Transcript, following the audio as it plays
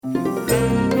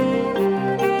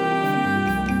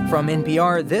From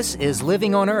NPR, this is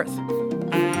Living on Earth.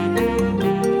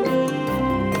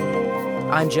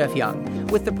 I'm Jeff Young.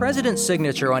 With the president's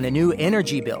signature on a new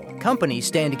energy bill, companies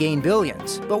stand to gain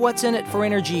billions. But what's in it for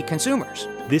energy consumers?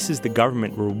 This is the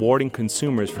government rewarding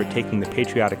consumers for taking the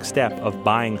patriotic step of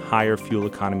buying higher fuel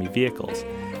economy vehicles.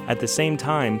 At the same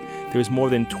time, there's more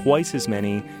than twice as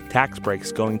many tax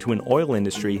breaks going to an oil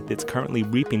industry that's currently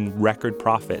reaping record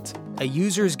profits. A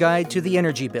user's guide to the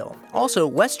energy bill. Also,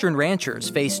 Western ranchers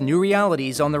face new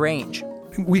realities on the range.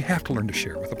 We have to learn to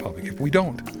share with the public. If we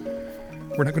don't,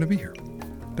 we're not going to be here.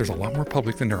 There's a lot more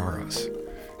public than there are us.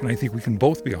 And I think we can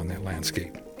both be on that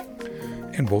landscape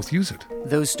and both use it.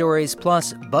 Those stories,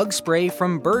 plus bug spray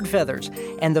from bird feathers,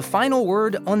 and the final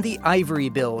word on the ivory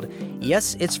build.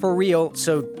 Yes, it's for real,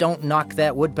 so don't knock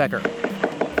that woodpecker.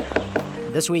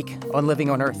 This week on Living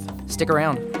on Earth. Stick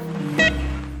around.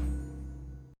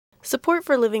 Support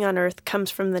for Living on Earth comes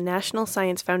from the National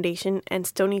Science Foundation and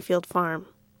Stonyfield Farm.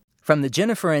 From the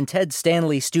Jennifer and Ted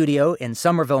Stanley studio in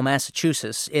Somerville,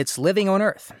 Massachusetts, it's Living on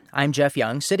Earth. I'm Jeff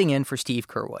Young, sitting in for Steve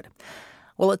Curwood.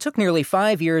 Well, it took nearly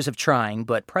 5 years of trying,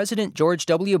 but President George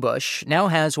W. Bush now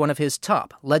has one of his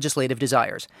top legislative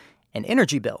desires, an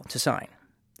energy bill to sign.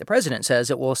 The president says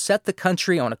it will set the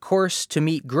country on a course to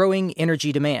meet growing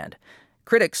energy demand.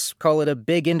 Critics call it a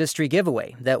big industry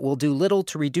giveaway that will do little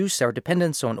to reduce our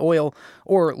dependence on oil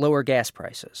or lower gas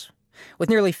prices. With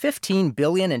nearly $15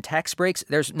 billion in tax breaks,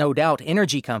 there's no doubt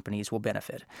energy companies will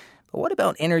benefit. But what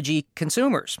about energy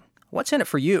consumers? What's in it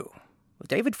for you?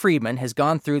 David Friedman has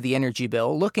gone through the energy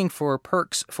bill looking for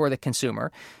perks for the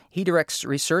consumer. He directs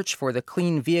research for the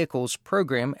Clean Vehicles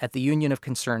program at the Union of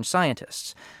Concerned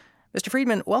Scientists. Mr.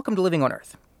 Friedman, welcome to Living on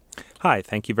Earth. Hi,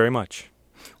 thank you very much.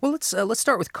 Well, let's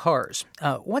start with cars.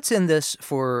 What's in this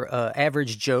for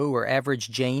average Joe or average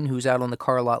Jane who's out on the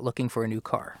car lot looking for a new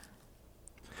car?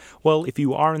 Well, if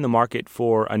you are in the market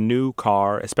for a new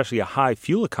car, especially a high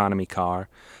fuel economy car,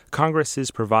 Congress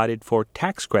has provided for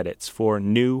tax credits for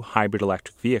new hybrid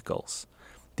electric vehicles.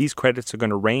 These credits are going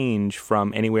to range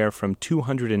from anywhere from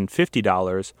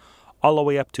 $250 all the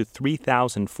way up to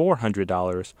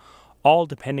 $3,400, all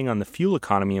depending on the fuel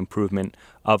economy improvement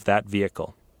of that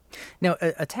vehicle. Now,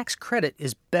 a tax credit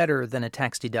is better than a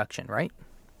tax deduction, right?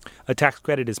 A tax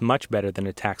credit is much better than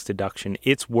a tax deduction.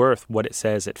 It's worth what it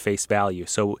says at face value.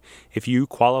 So if you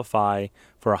qualify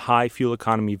for a high fuel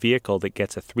economy vehicle that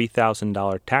gets a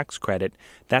 $3,000 tax credit,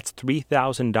 that's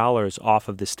 $3,000 off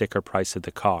of the sticker price of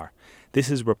the car.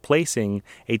 This is replacing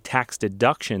a tax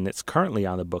deduction that's currently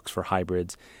on the books for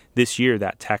hybrids. This year,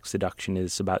 that tax deduction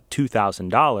is about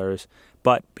 $2,000,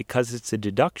 but because it's a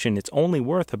deduction, it's only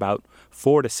worth about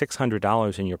 $400 to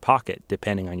 $600 in your pocket,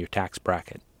 depending on your tax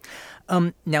bracket.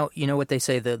 Now, you know what they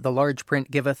say, the large print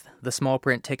giveth, the small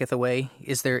print taketh away.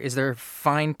 Is there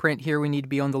fine print here we need to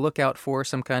be on the lookout for,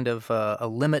 some kind of a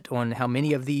limit on how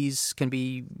many of these can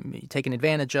be taken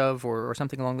advantage of or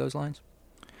something along those lines?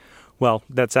 Well,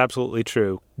 that's absolutely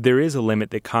true. There is a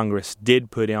limit that Congress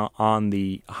did put on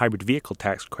the hybrid vehicle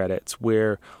tax credits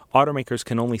where automakers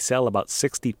can only sell about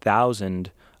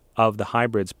 60,000 of the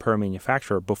hybrids per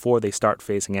manufacturer before they start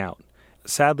phasing out.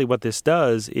 Sadly, what this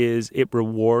does is it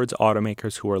rewards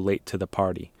automakers who are late to the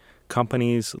party.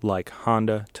 Companies like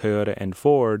Honda, Toyota, and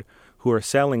Ford, who are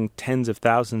selling tens of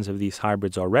thousands of these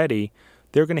hybrids already,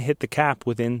 they're going to hit the cap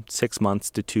within 6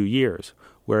 months to 2 years,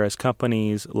 whereas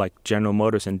companies like General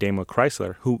Motors and Daimler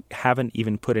Chrysler, who haven't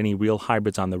even put any real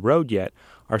hybrids on the road yet,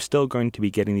 are still going to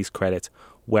be getting these credits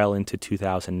well into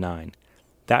 2009.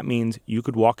 That means you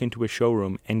could walk into a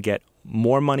showroom and get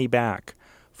more money back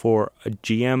for a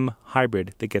GM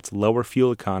hybrid that gets lower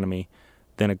fuel economy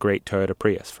than a great Toyota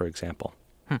Prius, for example.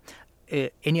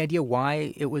 Any idea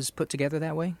why it was put together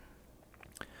that way?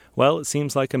 Well, it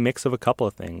seems like a mix of a couple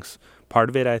of things. Part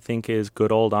of it, I think, is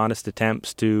good old honest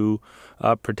attempts to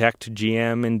protect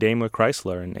GM and Daimler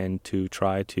Chrysler and to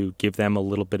try to give them a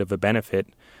little bit of a benefit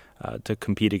to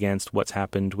compete against what's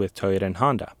happened with Toyota and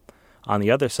Honda. On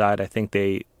the other side, I think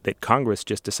that Congress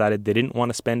just decided they didn't want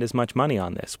to spend as much money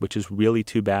on this, which is really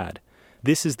too bad.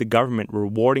 This is the government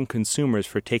rewarding consumers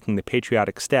for taking the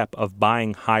patriotic step of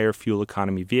buying higher fuel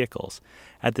economy vehicles.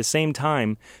 At the same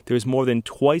time, there's more than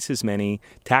twice as many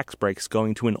tax breaks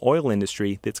going to an oil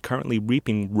industry that's currently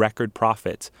reaping record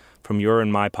profits from your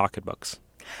and my pocketbooks.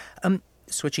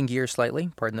 Switching gears slightly,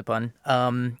 pardon the pun,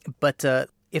 but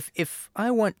if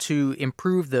I want to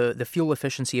improve the fuel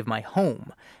efficiency of my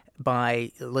home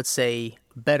by, let's say,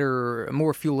 better,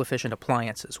 more fuel-efficient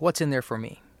appliances, what's in there for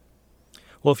me?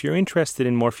 Well, if you're interested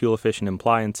in more fuel-efficient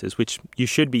appliances, which you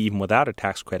should be even without a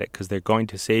tax credit because they're going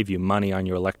to save you money on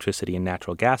your electricity and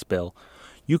natural gas bill,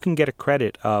 you can get a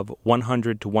credit of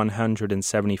 $100 to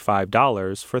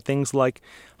 $175 for things like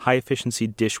high-efficiency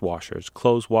dishwashers,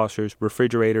 clothes washers,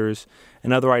 refrigerators,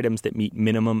 and other items that meet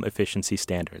minimum efficiency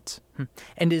standards.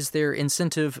 And is there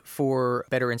incentive for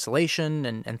better insulation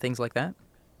and things like that?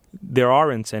 There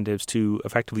are incentives to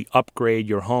effectively upgrade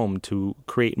your home to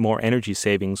create more energy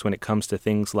savings when it comes to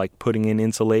things like putting in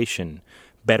insulation,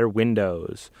 better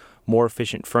windows, more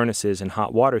efficient furnaces and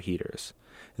hot water heaters.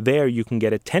 There you can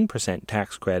get a 10%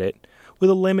 tax credit with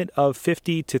a limit of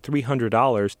 $50 to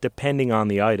 $300 depending on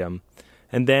the item,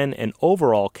 and then an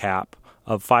overall cap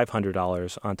of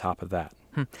 $500 on top of that.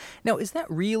 Now, is that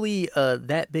really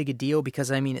that big a deal? Because,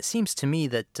 I mean, it seems to me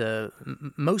that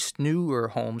most newer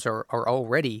homes are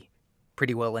already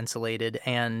pretty well insulated,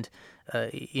 and,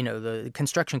 the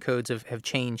construction codes have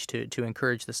changed to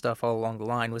encourage the stuff all along the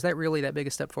line. Was that really that big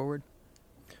a step forward?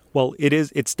 Well,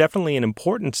 it's definitely an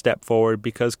important step forward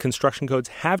because construction codes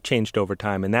have changed over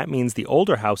time, and that means the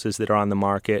older houses that are on the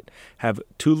market have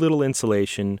too little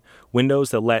insulation, windows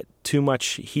that let too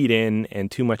much heat in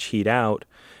and too much heat out,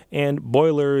 and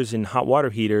boilers and hot water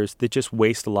heaters that just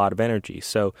waste a lot of energy.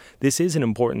 So this is an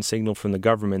important signal from the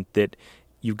government that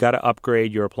you've got to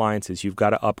upgrade your appliances, you've got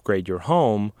to upgrade your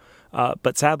home,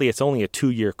 but sadly it's only a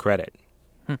 2-year credit.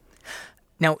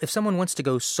 Now, if someone wants to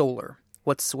go solar,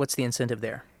 what's the incentive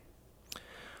there?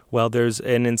 Well, there's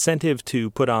an incentive to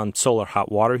put on solar hot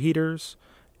water heaters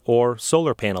or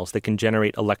solar panels that can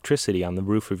generate electricity on the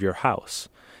roof of your house.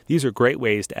 These are great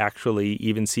ways to actually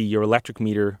even see your electric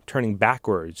meter turning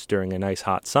backwards during a nice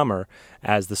hot summer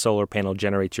as the solar panel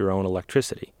generates your own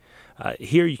electricity.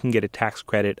 Here you can get a tax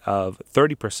credit of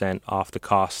 30% off the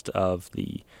cost of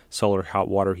the solar hot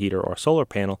water heater or solar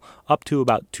panel up to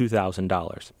about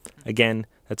 $2,000. Again,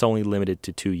 that's only limited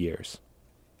to 2 years.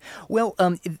 Well,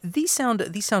 these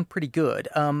sound pretty good.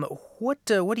 What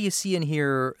do you see in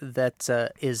here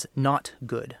that is not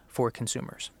good for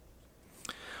consumers?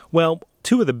 Well,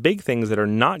 two of the big things that are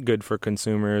not good for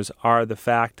consumers are the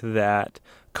fact that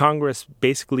Congress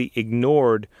basically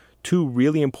ignored two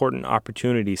really important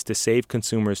opportunities to save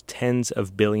consumers tens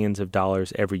of billions of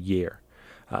dollars every year.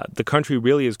 The country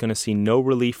really is going to see no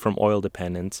relief from oil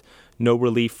dependence, no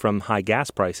relief from high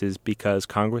gas prices because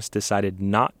Congress decided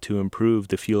not to improve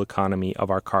the fuel economy of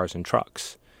our cars and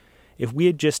trucks. If we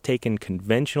had just taken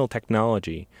conventional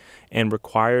technology and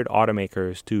required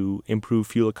automakers to improve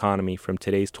fuel economy from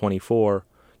today's 24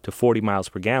 to 40 miles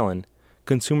per gallon,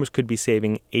 consumers could be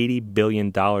saving $80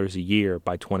 billion a year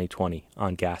by 2020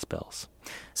 on gas bills.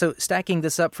 So stacking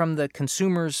this up from the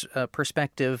consumer's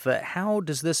perspective, how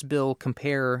does this bill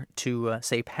compare to,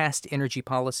 say, past energy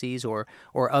policies or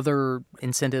other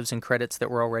incentives and credits that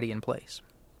were already in place?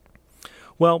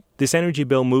 Well, this energy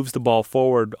bill moves the ball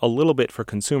forward a little bit for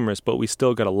consumers, but we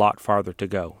still got a lot farther to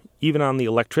go. Even on the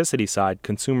electricity side,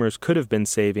 consumers could have been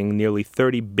saving nearly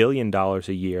 $30 billion a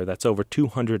year. That's over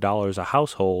 $200 a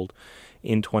household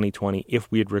in 2020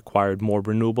 if we had required more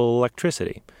renewable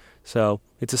electricity. So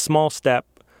it's a small step,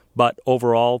 but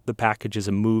overall the package is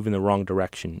a move in the wrong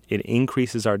direction. It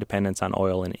increases our dependence on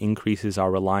oil and increases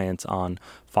our reliance on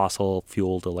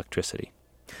fossil-fueled electricity.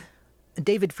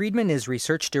 David Friedman is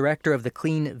Research Director of the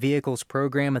Clean Vehicles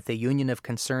Program at the Union of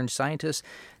Concerned Scientists.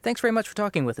 Thanks very much for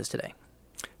talking with us today.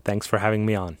 Thanks for having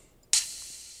me on.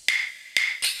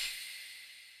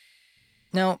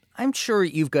 Now, I'm sure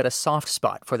you've got a soft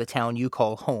spot for the town you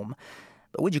call home,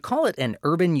 but would you call it an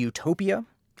urban utopia?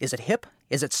 Is it hip?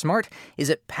 Is it smart? Is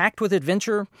it packed with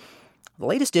adventure? The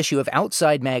latest issue of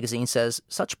Outside magazine says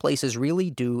such places really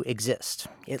do exist.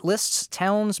 It lists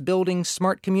towns building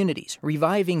smart communities,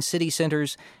 reviving city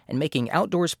centers, and making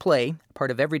outdoors play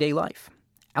part of everyday life.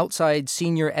 Outside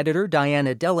senior editor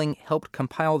Diana Delling helped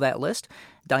compile that list.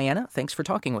 Diana, thanks for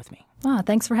talking with me.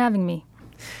 Thanks for having me.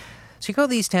 So you call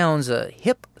these towns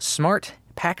hip, smart,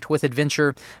 packed with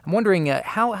adventure. I'm wondering,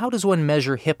 how does one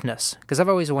measure hipness? Because I've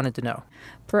always wanted to know.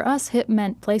 For us, hip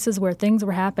meant places where things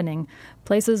were happening,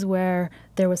 places where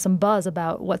there was some buzz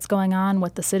about what's going on,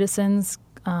 what the citizens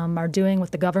are doing,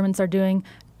 what the governments are doing.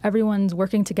 Everyone's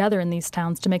working together in these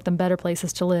towns to make them better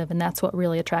places to live, and that's what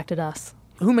really attracted us.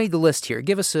 Who made the list here?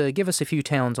 Give us a few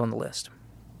towns on the list.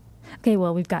 Okay,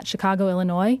 well, we've got Chicago,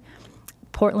 Illinois,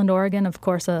 Portland, Oregon, of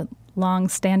course, a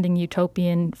long-standing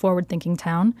utopian, forward-thinking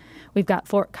town. We've got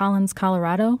Fort Collins,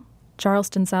 Colorado,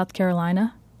 Charleston, South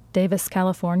Carolina, Davis,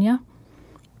 California,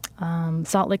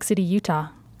 Salt Lake City, Utah.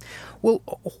 Well,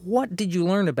 what did you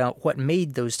learn about what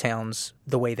made those towns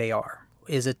the way they are?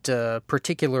 Is it a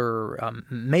particular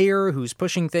mayor who's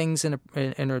pushing things in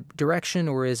a direction,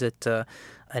 or is it a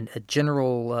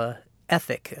general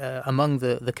ethic among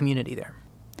the community there?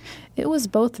 It was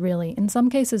both, really. In some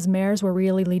cases, mayors were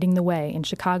really leading the way. In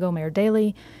Chicago, Mayor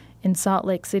Daley. In Salt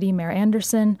Lake City, Mayor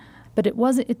Anderson. But it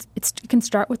can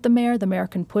start with the mayor. The mayor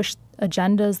can push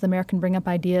agendas. The mayor can bring up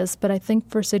ideas. But I think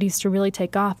for cities to really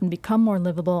take off and become more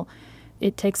livable,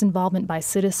 it takes involvement by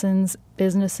citizens,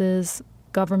 businesses,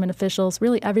 government officials,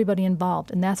 really everybody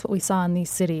involved. And that's what we saw in these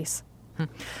cities.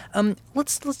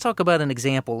 Let's talk about an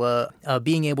example.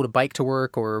 Being able to bike to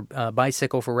work or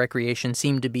bicycle for recreation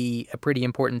seemed to be a pretty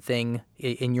important thing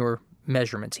in your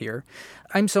measurements here.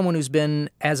 I'm someone who's been,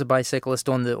 as a bicyclist,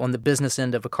 on the business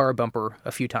end of a car bumper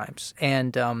a few times,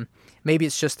 and maybe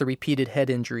it's just the repeated head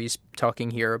injuries talking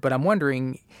here, but I'm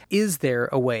wondering, is there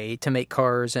a way to make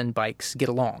cars and bikes get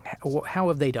along? How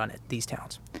have they done it, these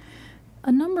towns?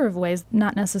 A number of ways,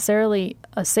 not necessarily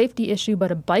a safety issue,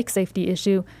 but a bike safety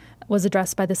issue was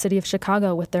addressed by the city of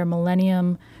Chicago with their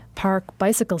Millennium Park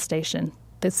bicycle station.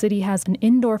 The city has an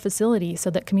indoor facility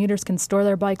so that commuters can store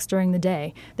their bikes during the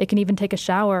day. They can even take a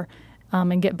shower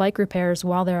and get bike repairs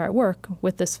while they're at work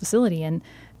with this facility. And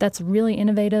that's really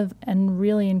innovative and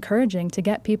really encouraging to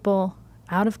get people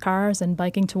out of cars and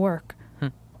biking to work.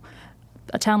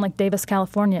 A town like Davis,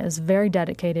 California is very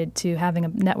dedicated to having a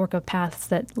network of paths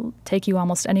that take you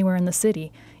almost anywhere in the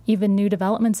city. Even new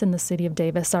developments in the city of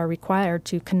Davis are required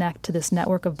to connect to this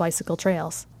network of bicycle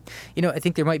trails. You know, I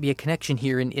think there might be a connection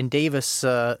here. In Davis,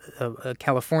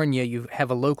 California, you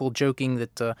have a local joking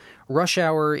that rush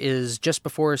hour is just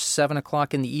before 7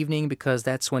 o'clock in the evening because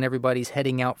that's when everybody's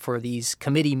heading out for these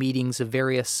committee meetings of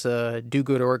various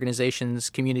do-good organizations,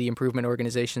 community improvement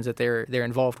organizations that they're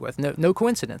involved with. No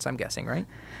coincidence, I'm guessing, right?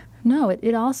 No,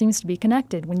 it all seems to be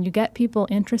connected. When you get people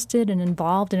interested and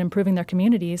involved in improving their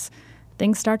communities,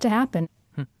 things start to happen.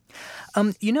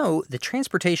 You know, the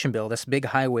transportation bill, this big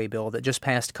highway bill that just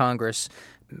passed Congress,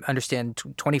 understand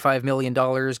 $25 million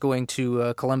going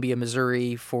to Columbia,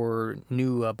 Missouri for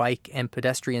new bike and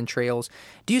pedestrian trails.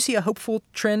 Do you see a hopeful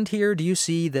trend here? Do you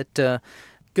see that,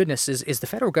 goodness, is the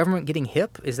federal government getting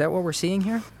hip? Is that what we're seeing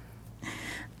here?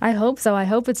 I hope so. I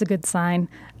hope it's a good sign.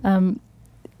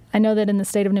 I know that in the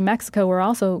state of New Mexico, we're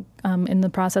also in the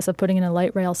process of putting in a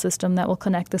light rail system that will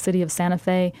connect the city of Santa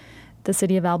Fe, the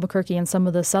city of Albuquerque, and some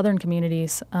of the southern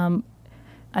communities.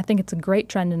 I think it's a great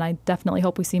trend, and I definitely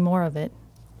hope we see more of it.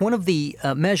 One of the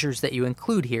measures that you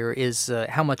include here is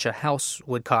how much a house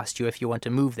would cost you if you want to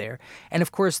move there. And,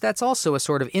 of course, that's also a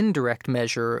sort of indirect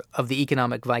measure of the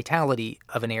economic vitality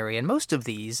of an area. And most of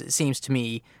these, it seems to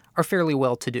me, are fairly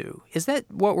well-to-do. Is that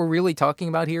what we're really talking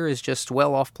about here, is just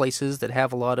well-off places that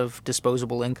have a lot of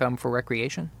disposable income for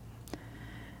recreation?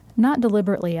 Not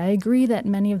deliberately. I agree that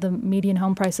many of the median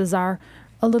home prices are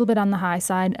a little bit on the high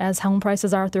side, as home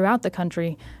prices are throughout the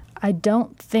country. I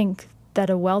don't think that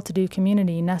a well-to-do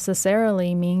community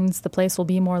necessarily means the place will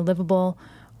be more livable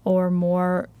or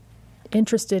more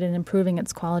interested in improving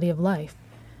its quality of life.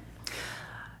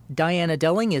 Diana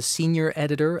Delling is senior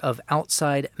editor of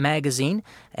Outside Magazine,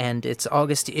 and its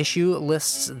August issue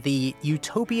lists the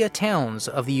utopia towns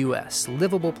of the U.S.,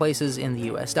 livable places in the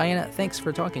U.S. Diana, thanks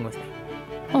for talking with me.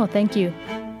 Oh, thank you.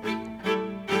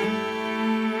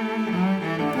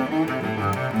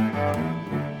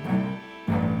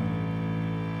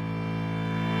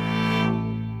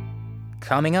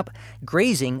 Coming up,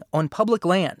 grazing on public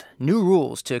land, new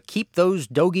rules to keep those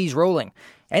dogies rolling,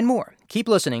 and more. Keep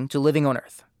listening to Living on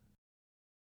Earth.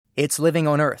 It's Living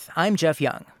on Earth. I'm Jeff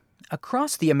Young.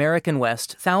 Across the American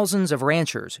West, thousands of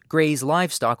ranchers graze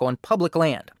livestock on public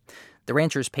land. The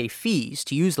ranchers pay fees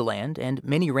to use the land, and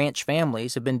many ranch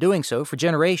families have been doing so for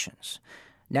generations.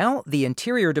 Now, the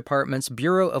Interior Department's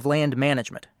Bureau of Land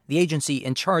Management, the agency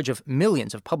in charge of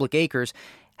millions of public acres,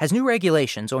 has new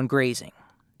regulations on grazing.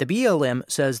 The BLM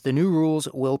says the new rules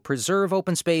will preserve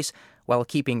open space while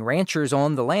keeping ranchers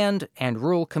on the land and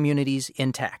rural communities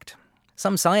intact.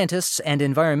 Some scientists and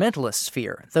environmentalists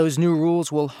fear those new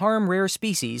rules will harm rare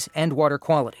species and water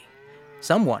quality.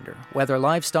 Some wonder whether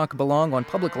livestock belong on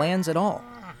public lands at all.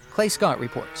 Clay Scott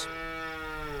reports.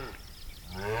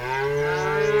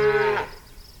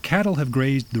 Cattle have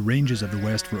grazed the ranges of the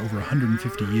West for over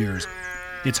 150 years.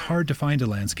 It's hard to find a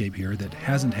landscape here that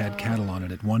hasn't had cattle on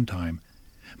it at one time.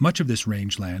 Much of this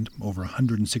rangeland, over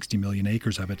 160 million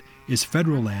acres of it, is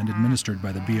federal land administered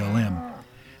by the BLM.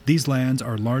 These lands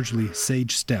are largely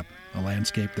sage steppe, a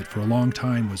landscape that for a long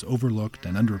time was overlooked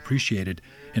and underappreciated.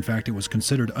 In fact, it was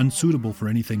considered unsuitable for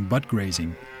anything but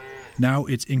grazing. Now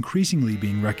it's increasingly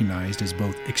being recognized as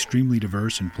both extremely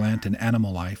diverse in plant and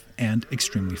animal life and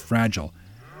extremely fragile.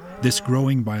 This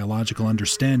growing biological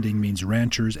understanding means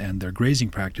ranchers and their grazing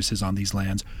practices on these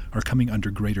lands are coming under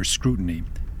greater scrutiny.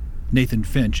 Nathan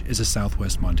Finch is a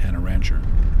Southwest Montana rancher.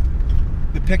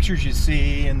 the pictures you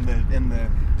see and the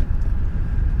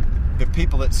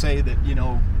people that say that,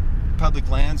 public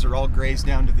lands are all grazed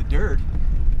down to the dirt.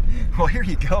 Well, here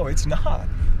you go. It's not,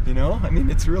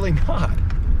 it's really not.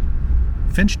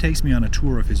 Finch takes me on a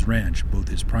tour of his ranch, both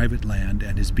his private land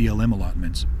and his BLM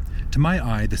allotments. To my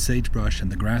eye, the sagebrush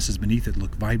and the grasses beneath it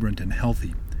look vibrant and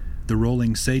healthy. The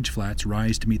rolling sage flats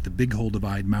rise to meet the Big Hole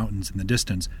Divide mountains in the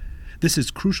distance. This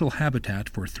is crucial habitat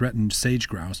for threatened sage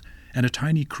grouse, and a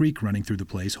tiny creek running through the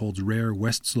place holds rare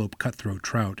West Slope cutthroat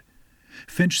trout.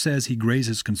 Finch says he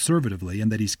grazes conservatively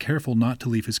and that he's careful not to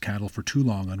leave his cattle for too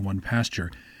long on one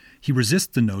pasture. He resists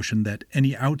the notion that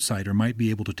any outsider might be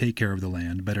able to take care of the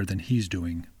land better than he's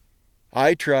doing.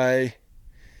 I try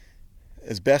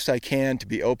as best I can to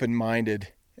be open-minded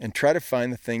and try to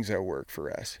find the things that work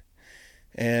for us.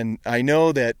 And I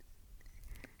know that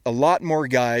a lot more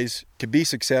guys, to be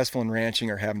successful in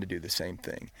ranching, are having to do the same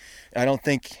thing. I don't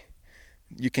think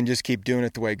you can just keep doing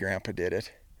it the way Grandpa did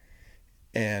it.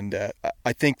 And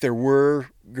I think there were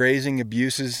grazing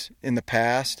abuses in the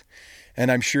past, and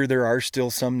I'm sure there are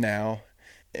still some now.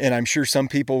 And I'm sure some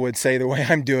people would say the way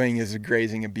I'm doing is a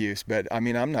grazing abuse, but I'm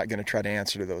not going to try to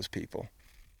answer to those people.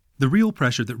 The real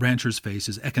pressure that ranchers face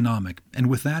is economic, and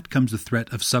with that comes the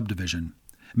threat of subdivision.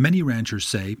 Many ranchers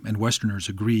say, and Westerners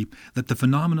agree, that the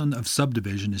phenomenon of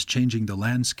subdivision is changing the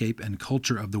landscape and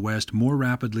culture of the West more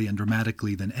rapidly and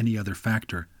dramatically than any other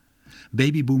factor.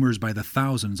 Baby boomers by the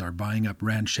thousands are buying up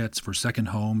ranchettes for second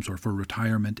homes or for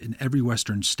retirement in every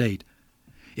Western state.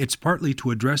 It's partly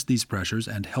to address these pressures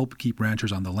and help keep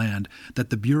ranchers on the land that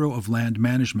the Bureau of Land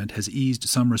Management has eased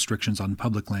some restrictions on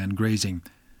public land grazing.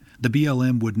 The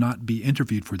BLM would not be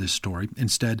interviewed for this story.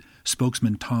 Instead,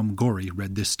 spokesman Tom Gorey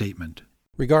read this statement.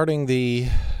 Regarding the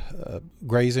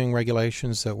grazing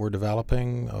regulations that we're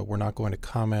developing, we're not going to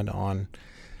comment on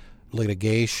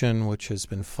litigation which has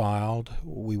been filed.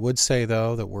 We would say,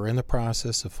 though, that we're in the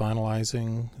process of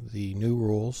finalizing the new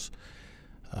rules.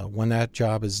 When that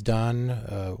job is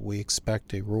done, we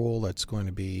expect a rule that's going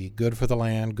to be good for the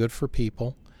land, good for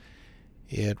people.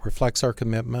 It reflects our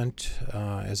commitment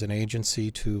as an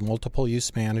agency to multiple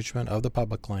use management of the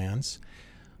public lands,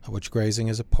 which grazing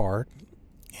is a part.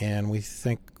 And we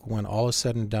think when all is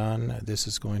said and done, this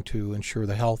is going to ensure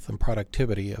the health and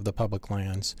productivity of the public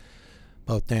lands,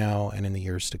 both now and in the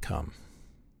years to come.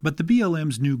 But the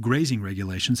BLM's new grazing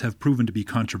regulations have proven to be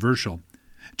controversial.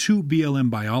 2 BLM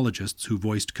biologists who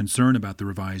voiced concern about the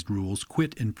revised rules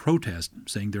quit in protest,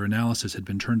 saying their analysis had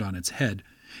been turned on its head,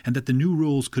 and that the new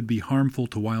rules could be harmful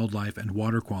to wildlife and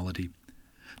water quality.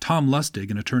 Tom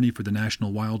Lustig, an attorney for the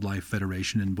National Wildlife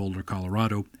Federation in Boulder,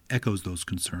 Colorado, echoes those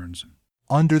concerns.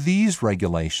 Under these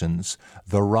regulations,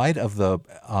 the right of the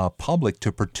public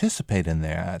to participate in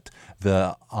that,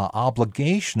 the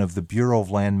obligation of the Bureau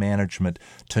of Land Management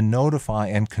to notify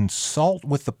and consult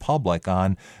with the public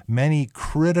on many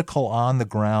critical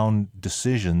on-the-ground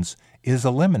decisions is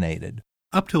eliminated.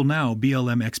 Up till now,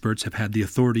 BLM experts have had the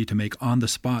authority to make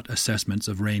on-the-spot assessments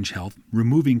of range health,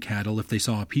 removing cattle if they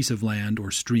saw a piece of land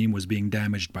or stream was being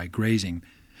damaged by grazing.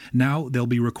 Now they'll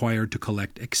be required to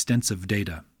collect extensive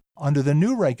data. Under the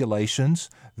new regulations,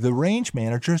 the range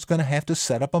manager is going to have to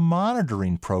set up a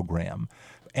monitoring program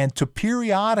and to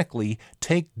periodically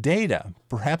take data,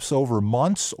 perhaps over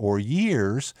months or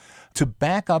years, to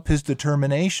back up his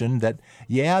determination that,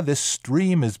 this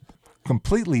stream is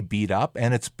completely beat up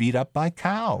and it's beat up by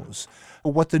cows.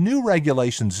 What the new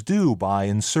regulations do by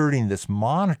inserting this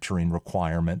monitoring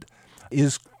requirement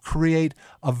is create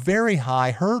a very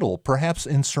high hurdle, perhaps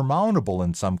insurmountable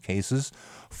in some cases,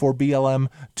 for BLM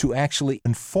to actually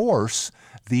enforce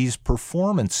these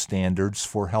performance standards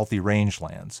for healthy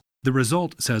rangelands. The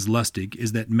result, says Lustig,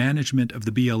 is that management of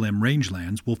the BLM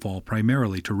rangelands will fall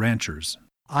primarily to ranchers.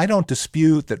 I don't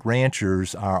dispute that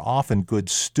ranchers are often good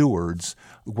stewards.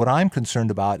 What I'm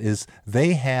concerned about is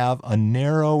they have a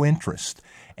narrow interest.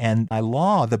 And by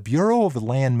law, the Bureau of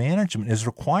Land Management is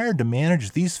required to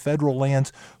manage these federal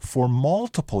lands for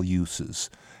multiple uses.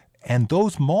 And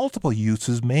those multiple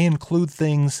uses may include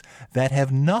things that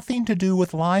have nothing to do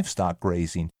with livestock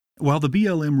grazing. While the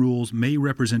BLM rules may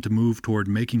represent a move toward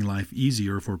making life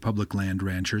easier for public land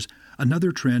ranchers,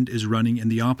 another trend is running in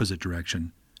the opposite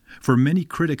direction. For many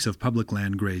critics of public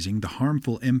land grazing, the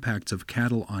harmful impacts of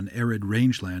cattle on arid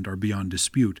rangeland are beyond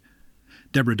dispute.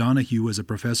 Deborah Donahue is a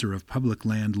professor of public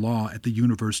land law at the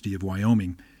University of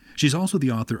Wyoming. She's also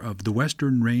the author of The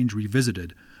Western Range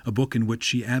Revisited, a book in which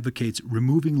she advocates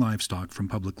removing livestock from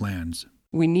public lands.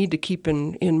 We need to keep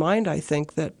in mind, I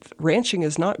think, that ranching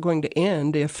is not going to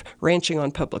end if ranching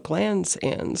on public lands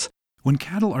ends. When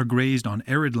cattle are grazed on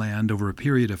arid land over a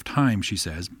period of time, she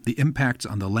says, the impacts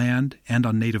on the land and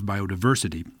on native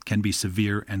biodiversity can be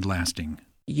severe and lasting.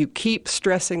 You keep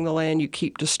stressing the land, you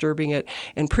keep disturbing it,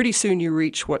 and pretty soon you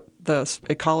reach what the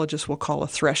ecologists will call a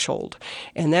threshold.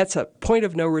 And that's a point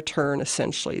of no return,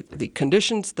 essentially. The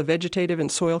conditions, the vegetative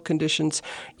and soil conditions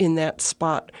in that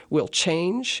spot will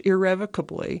change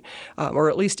irrevocably,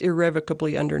 or at least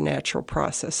irrevocably under natural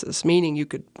processes, meaning you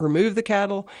could remove the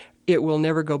cattle, it will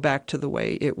never go back to the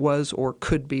way it was or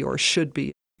could be or should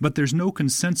be. But there's no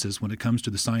consensus when it comes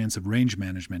to the science of range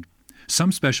management.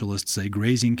 Some specialists say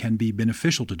grazing can be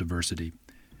beneficial to diversity.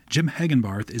 Jim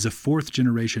Hagenbarth is a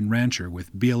fourth-generation rancher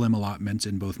with BLM allotments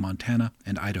in both Montana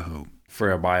and Idaho.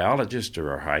 For a biologist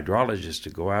or a hydrologist to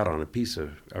go out on a piece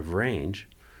of range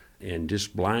and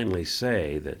just blindly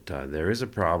say that there is a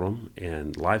problem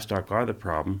and livestock are the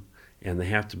problem and they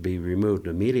have to be removed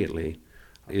immediately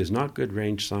is not good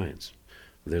range science.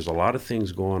 There's a lot of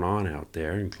things going on out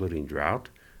there, including drought,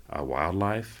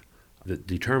 wildlife, that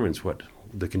determines what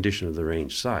the condition of the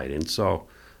range site. And so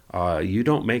you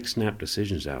don't make snap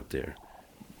decisions out there.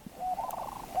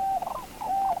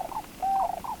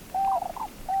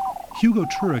 Hugo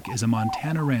Turek is a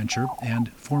Montana rancher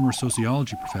and former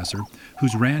sociology professor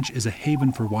whose ranch is a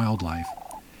haven for wildlife.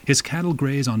 His cattle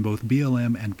graze on both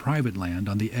BLM and private land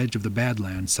on the edge of the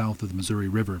Badlands south of the Missouri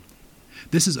River.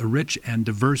 This is a rich and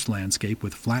diverse landscape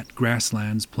with flat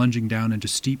grasslands plunging down into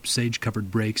steep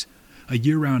sage-covered breaks, a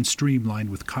year-round stream lined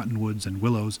with cottonwoods and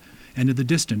willows, and in the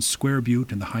distance Square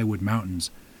Butte and the Highwood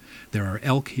Mountains. There are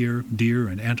elk here, deer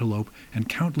and antelope, and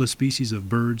countless species of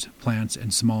birds, plants,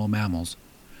 and small mammals.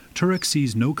 Turek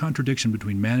sees no contradiction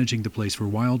between managing the place for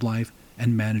wildlife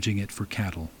and managing it for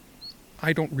cattle.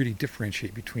 I don't really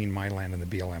differentiate between my land and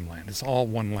the BLM land. It's all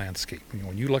one landscape.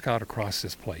 When you look out across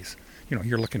this place,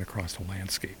 you're looking across the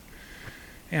landscape.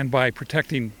 And by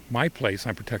protecting my place,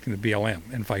 I'm protecting the BLM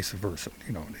and vice versa,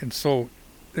 And so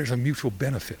there's a mutual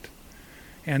benefit.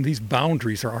 And these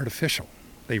boundaries are artificial.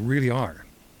 They really are.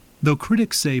 Though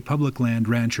critics say public land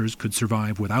ranchers could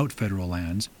survive without federal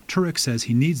lands, Turek says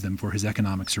he needs them for his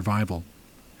economic survival.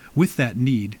 With that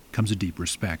need comes a deep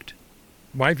respect.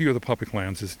 My view of the public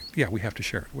lands is, we have to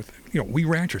share it with, we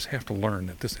ranchers have to learn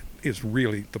that this is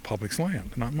really the public's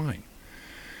land, not mine.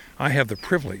 I have the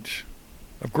privilege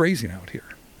of grazing out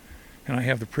here, and I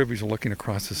have the privilege of looking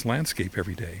across this landscape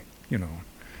every day,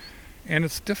 And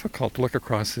it's difficult to look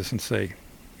across this and say,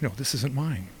 this isn't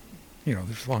mine,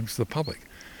 this belongs to the public.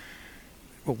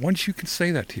 But once you can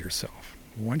say that to yourself,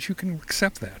 once you can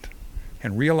accept that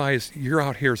and realize you're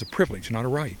out here as a privilege, not a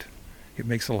right, it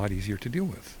makes it a lot easier to deal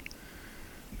with.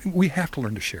 We have to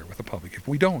learn to share with the public. If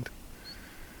we don't,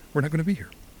 we're not going to be here.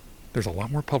 There's a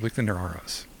lot more public than there are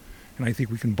us. And I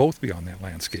think we can both be on that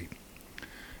landscape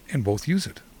and both use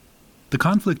it. The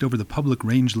conflict over the public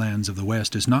rangelands of the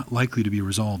West is not likely to be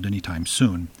resolved anytime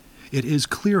soon. It is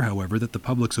clear, however, that the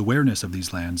public's awareness of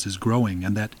these lands is growing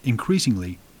and that,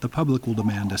 increasingly, the public will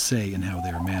demand a say in how they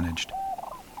are managed.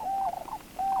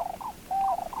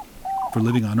 For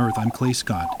Living on Earth, I'm Clay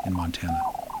Scott in Montana.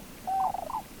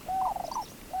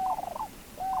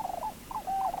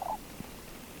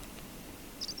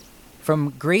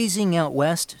 From grazing out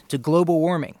west to global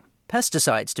warming,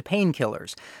 pesticides to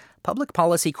painkillers, public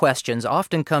policy questions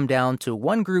often come down to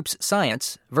one group's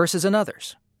science versus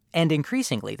another's. And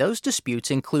increasingly, those disputes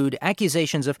include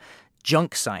accusations of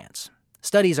junk science.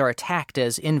 Studies are attacked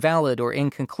as invalid or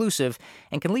inconclusive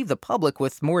and can leave the public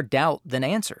with more doubt than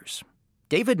answers.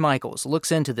 David Michaels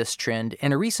looks into this trend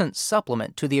in a recent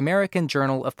supplement to the American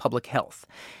Journal of Public Health.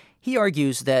 He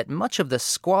argues that much of the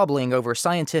squabbling over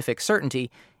scientific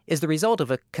certainty is the result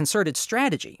of a concerted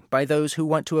strategy by those who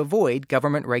want to avoid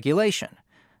government regulation.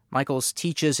 Michaels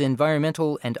teaches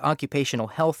environmental and occupational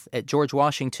health at George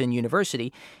Washington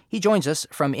University. He joins us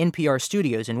from NPR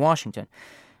studios in Washington.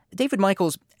 David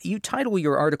Michaels, you title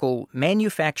your article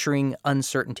Manufacturing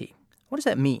Uncertainty. What does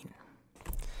that mean?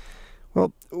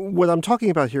 Well, what I'm talking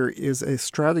about here is a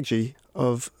strategy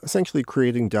of essentially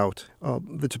creating doubt.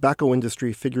 The tobacco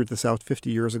industry figured this out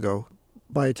 50 years ago.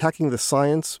 By attacking the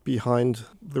science behind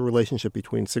the relationship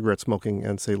between cigarette smoking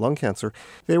and, say, lung cancer,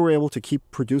 they were able to keep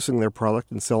producing their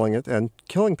product and selling it and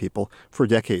killing people for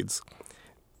decades.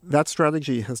 That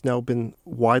strategy has now been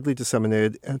widely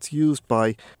disseminated, and it's used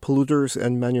by polluters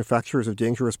and manufacturers of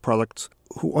dangerous products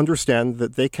who understand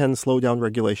that they can slow down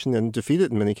regulation and defeat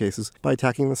it in many cases by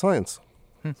attacking the science.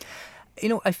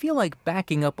 I feel like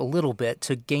backing up a little bit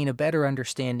to gain a better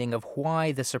understanding of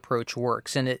why this approach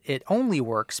works. And it only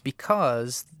works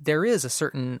because there is a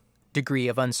certain degree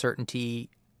of uncertainty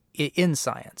in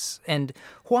science. And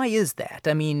why is that?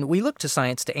 I mean, we look to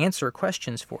science to answer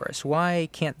questions for us. Why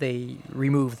can't they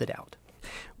remove the doubt?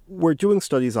 We're doing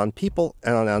studies on people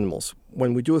and on animals.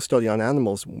 When we do a study on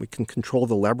animals, we can control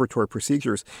the laboratory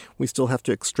procedures. We still have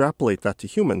to extrapolate that to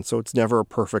humans, so it's never a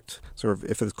perfect sort of,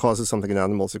 if it causes something in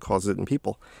animals, it causes it in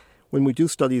people. When we do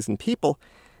studies in people,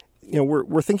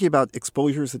 we're thinking about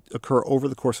exposures that occur over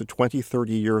the course of 20,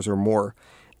 30 years or more.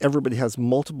 Everybody has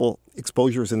multiple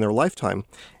exposures in their lifetime,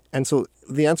 and so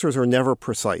the answers are never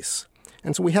precise.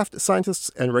 And so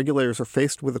scientists and regulators are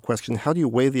faced with the question, how do you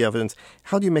weigh the evidence?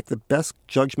 How do you make the best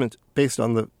judgment based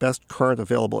on the best current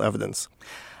available evidence?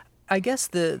 I guess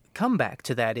the comeback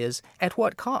to that is, at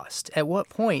what cost? At what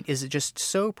point is it just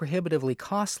so prohibitively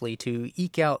costly to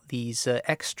eke out these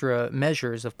extra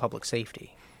measures of public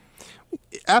safety?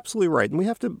 Absolutely right.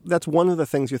 And that's one of the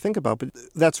things you think about, but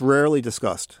that's rarely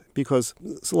discussed because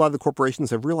a lot of the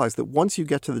corporations have realized that once you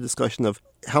get to the discussion of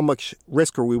how much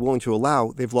risk are we willing to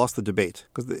allow, they've lost the debate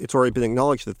because it's already been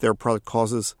acknowledged that their product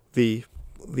causes the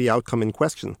outcome in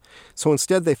question. So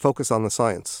instead, they focus on the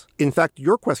science. In fact,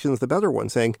 your question is the better one,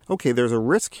 saying, okay, there's a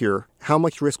risk here. How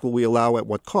much risk will we allow at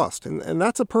what cost? And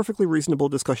that's a perfectly reasonable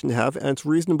discussion to have, and it's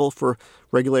reasonable for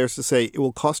regulators to say it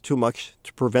will cost too much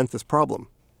to prevent this problem.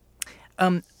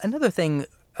 Another thing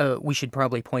we should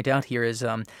probably point out here is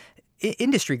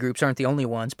industry groups aren't the only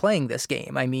ones playing this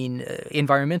game. I mean,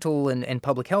 environmental and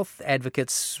public health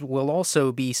advocates will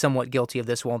also be somewhat guilty of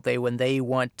this, won't they, when they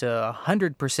want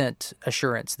 100%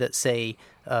 assurance that, say,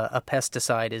 a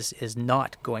pesticide is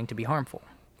not going to be harmful.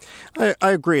 I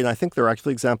agree, and I think there are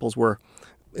actually examples where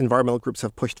environmental groups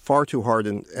have pushed far too hard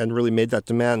and really made that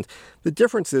demand. The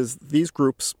difference is these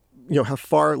groups have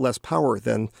far less power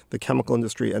than the chemical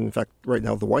industry and, in fact, right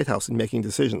now, the White House in making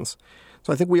decisions.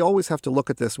 So I think we always have to look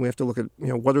at this, and we have to look at,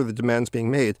 what are the demands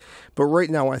being made. But right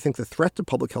now, I think the threat to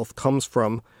public health comes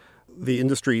from the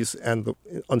industries and,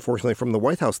 unfortunately, from the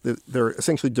White House. They're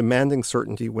essentially demanding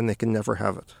certainty when they can never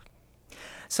have it.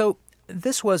 So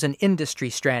this was an industry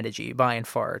strategy, by and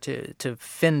far, to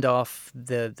fend off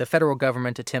the federal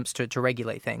government attempts to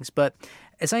regulate things. But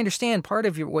as I understand, part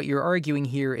of what you're arguing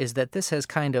here is that this has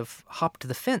kind of hopped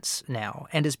the fence now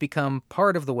and has become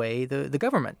part of the way the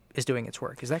government is doing its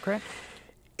work. Is that correct?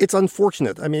 It's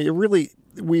unfortunate. I mean,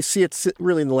 we see it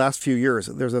really in the last few years.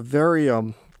 There's a very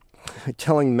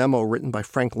telling memo written by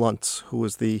Frank Luntz, who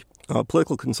was the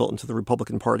political consultant to the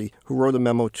Republican Party, who wrote a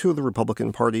memo to the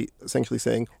Republican Party essentially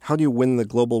saying, how do you win the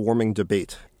global warming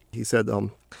debate? He said,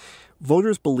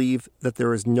 voters believe that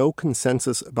there is no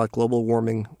consensus about global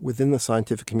warming within the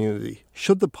scientific community.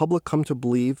 Should the public come to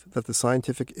believe that the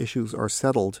scientific issues are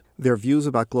settled, their views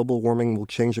about global warming will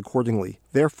change accordingly.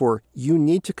 Therefore, you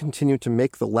need to continue to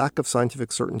make the lack of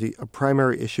scientific certainty a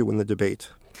primary issue in the debate.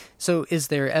 So is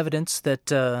there evidence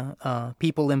that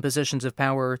people in positions of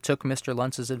power took Mr.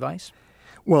 Luntz's advice?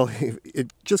 Well,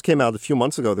 it just came out a few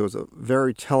months ago. There was a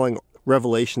very telling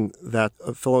revelation that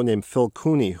a fellow named Phil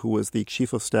Cooney, who was the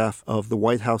chief of staff of the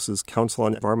White House's Council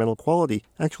on Environmental Quality,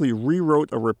 actually rewrote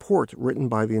a report written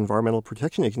by the Environmental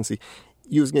Protection Agency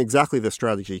using exactly this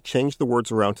strategy, changed the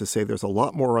words around to say there's a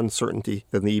lot more uncertainty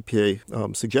than the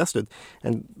EPA suggested,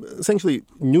 and essentially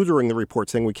neutering the report,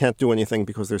 saying we can't do anything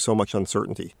because there's so much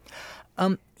uncertainty.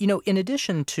 In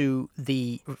addition to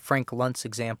the Frank Luntz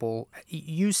example,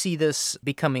 you see this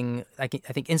becoming, I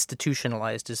think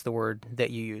institutionalized is the word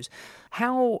that you use.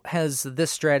 How has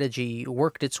this strategy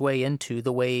worked its way into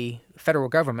the way federal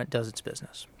government does its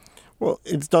business? Well,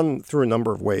 it's done through a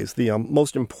number of ways. The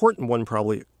most important one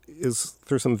probably is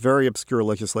through some very obscure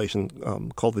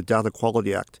legislation called the Data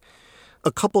Quality Act.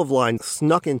 A couple of lines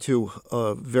snuck into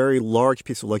a very large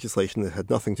piece of legislation that had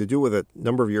nothing to do with it a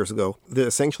number of years ago that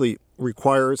essentially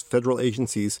requires federal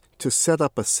agencies to set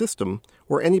up a system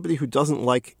where anybody who doesn't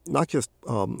like not just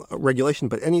regulation,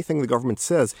 but anything the government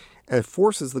says, and it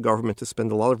forces the government to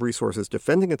spend a lot of resources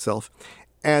defending itself.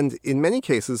 And in many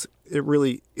cases,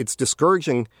 it's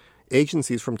discouraging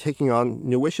agencies from taking on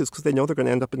new issues because they know they're going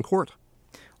to end up in court.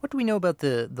 What do we know about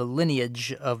the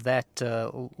lineage of that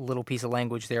little piece of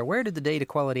language there? Where did the Data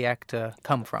Quality Act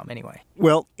come from, anyway?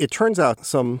 Well, it turns out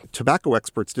some tobacco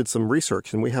experts did some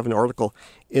research, and we have an article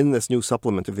in this new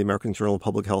supplement of the American Journal of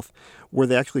Public Health where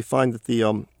they actually find that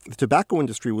the tobacco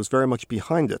industry was very much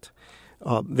behind it.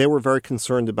 They were very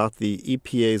concerned about the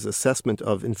EPA's assessment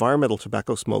of environmental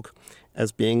tobacco smoke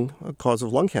as being a cause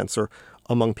of lung cancer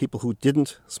among people who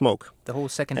didn't smoke. The whole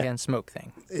secondhand smoke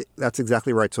thing. That's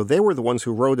exactly right. So they were the ones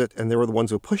who wrote it, and they were the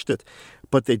ones who pushed it.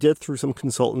 But they did through some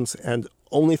consultants, and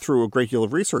only through a great deal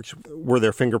of research were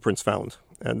their fingerprints found.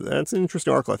 And that's an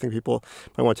interesting article. I think people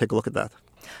might want to take a look at that.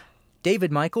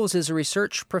 David Michaels is a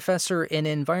research professor in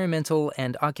environmental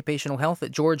and occupational health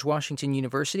at George Washington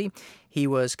University. He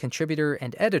was contributor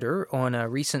and editor on a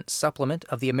recent supplement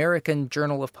of the American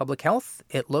Journal of Public Health.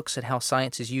 It looks at how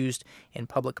science is used in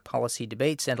public policy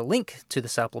debates, and a link to the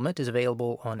supplement is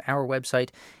available on our website,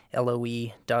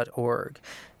 loe.org.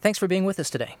 Thanks for being with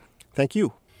us today. Thank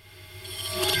you.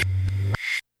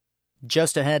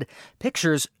 Just ahead,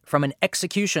 pictures from an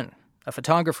execution. A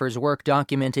photographer's work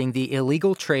documenting the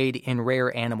illegal trade in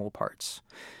rare animal parts.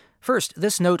 First,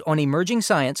 this note on emerging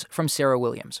science from Sarah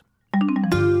Williams.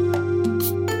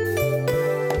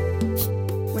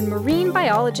 When marine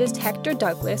biologist Hector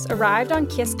Douglas arrived on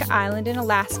Kiska Island in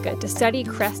Alaska to study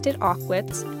crested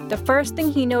auklets, the first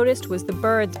thing he noticed was the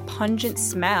bird's pungent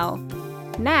smell.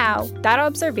 Now, that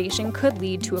observation could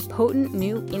lead to a potent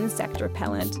new insect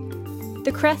repellent.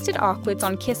 The crested auklets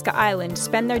on Kiska Island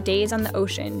spend their days on the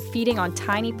ocean, feeding on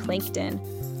tiny plankton.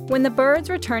 When the birds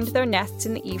return to their nests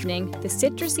in the evening, the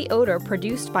citrusy odor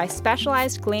produced by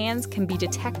specialized glands can be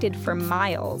detected for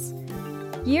miles.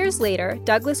 Years later,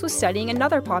 Douglas was studying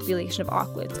another population of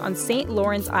auklets on St.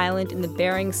 Lawrence Island in the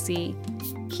Bering Sea.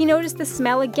 He noticed the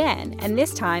smell again, and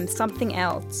this time something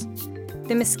else.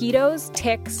 The mosquitoes,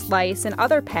 ticks, lice, and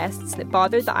other pests that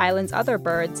bothered the island's other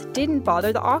birds didn't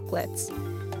bother the auklets.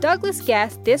 Douglas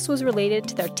guessed this was related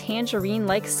to their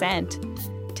tangerine-like scent.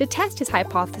 To test his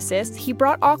hypothesis, he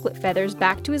brought auklet feathers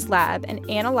back to his lab and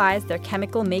analyzed their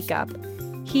chemical makeup.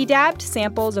 He dabbed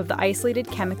samples of the isolated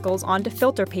chemicals onto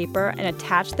filter paper and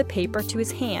attached the paper to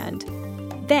his hand.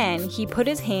 Then he put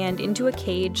his hand into a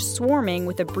cage swarming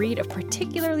with a breed of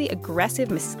particularly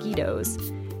aggressive mosquitoes.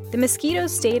 The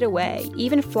mosquitoes stayed away,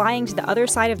 even flying to the other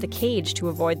side of the cage to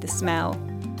avoid the smell.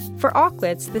 For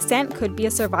auklets, the scent could be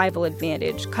a survival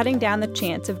advantage, cutting down the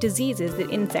chance of diseases that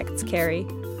insects carry.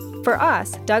 For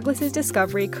us, Douglas's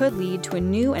discovery could lead to a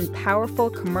new and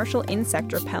powerful commercial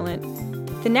insect repellent.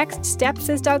 The next step,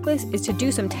 says Douglas, is to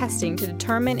do some testing to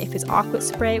determine if his auklet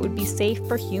spray would be safe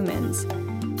for humans.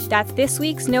 That's this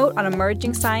week's Note on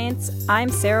Emerging Science. I'm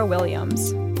Sarah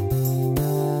Williams.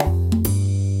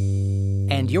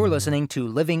 And you're listening to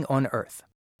Living on Earth.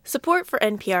 Support for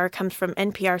NPR comes from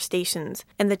NPR stations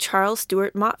and the Charles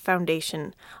Stewart Mott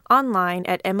Foundation, online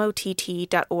at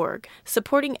mott.org,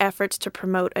 supporting efforts to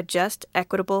promote a just,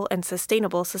 equitable, and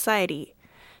sustainable society.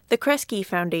 The Kresge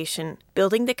Foundation,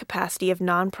 building the capacity of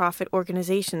nonprofit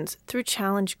organizations through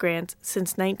challenge grants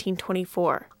since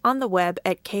 1924, on the web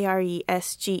at kresge.org.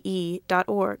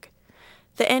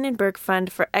 The Annenberg Fund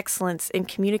for Excellence in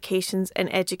Communications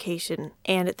and Education,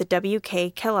 and the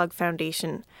W.K. Kellogg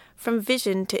Foundation, From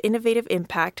Vision to Innovative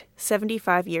Impact,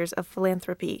 75 Years of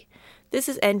Philanthropy. This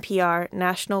is NPR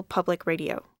National Public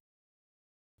Radio.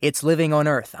 It's Living on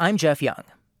Earth. I'm Jeff Young.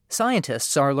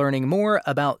 Scientists are learning more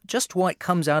about just what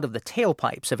comes out of the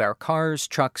tailpipes of our cars,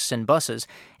 trucks, and buses,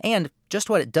 and just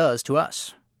what it does to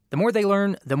us. The more they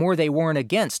learn, the more they warn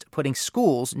against putting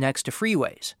schools next to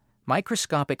freeways.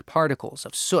 Microscopic particles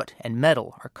of soot and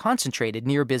metal are concentrated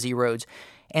near busy roads,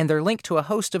 and they're linked to a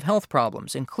host of health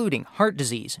problems, including heart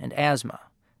disease and asthma.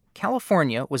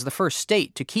 California was the first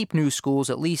state to keep new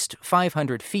schools at least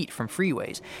 500 feet from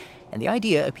freeways, and the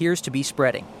idea appears to be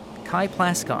spreading. Kai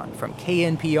Plascon from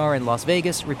KNPR in Las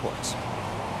Vegas reports.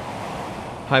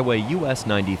 Highway US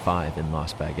 95 in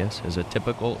Las Vegas is a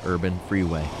typical urban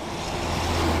freeway.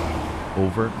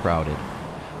 Overcrowded.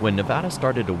 When Nevada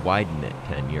started to widen it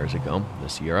 10 years ago, the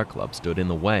Sierra Club stood in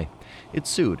the way. It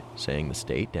sued, saying the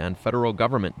state and federal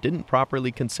government didn't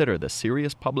properly consider the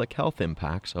serious public health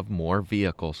impacts of more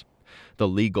vehicles. The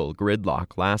legal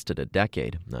gridlock lasted a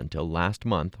decade, until last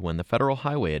month when the Federal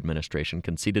Highway Administration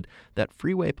conceded that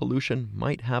freeway pollution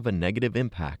might have a negative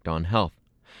impact on health.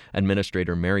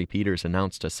 Administrator Mary Peters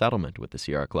announced a settlement with the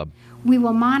Sierra Club. We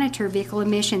will monitor vehicle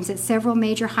emissions at several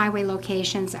major highway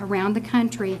locations around the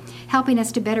country, helping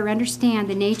us to better understand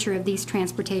the nature of these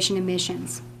transportation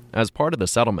emissions. As part of the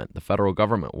settlement, the federal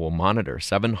government will monitor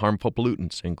 7 harmful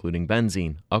pollutants, including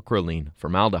benzene, acrolein,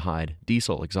 formaldehyde,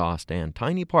 diesel exhaust, and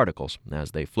tiny particles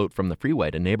as they float from the freeway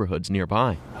to neighborhoods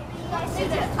nearby.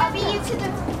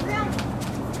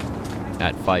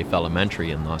 At Fife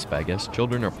Elementary in Las Vegas,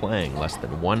 children are playing less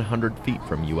than 100 feet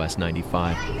from US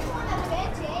 95.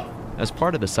 As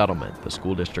part of the settlement, the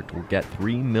school district will get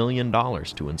 $3 million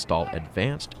to install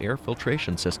advanced air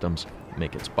filtration systems,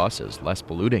 make its buses less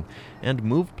polluting, and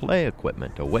move play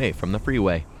equipment away from the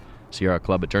freeway. Sierra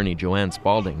Club attorney Joanne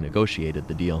Spalding negotiated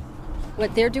the deal.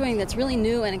 What they're doing that's really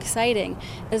new and exciting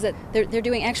is that they're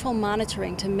doing actual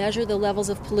monitoring to measure the levels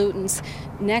of pollutants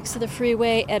next to the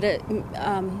freeway at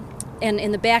and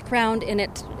in the background and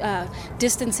at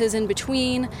distances in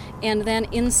between, and then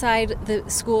inside the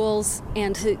schools,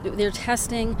 and they're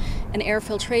testing an air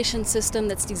filtration system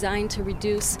that's designed to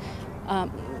reduce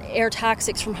air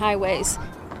toxics from highways.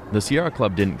 The Sierra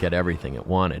Club didn't get everything it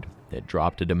wanted. It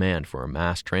dropped a demand for a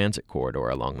mass transit corridor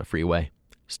along the freeway.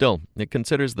 Still, it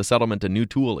considers the settlement a new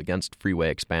tool against freeway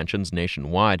expansions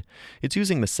nationwide. It's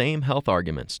using the same health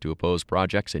arguments to oppose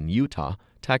projects in Utah,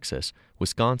 Texas,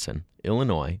 Wisconsin,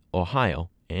 Illinois, Ohio,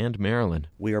 and Maryland.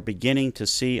 We are beginning to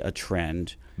see a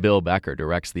trend. Bill Becker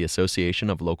directs the Association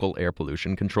of Local Air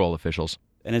Pollution Control Officials.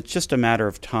 And it's just a matter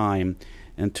of time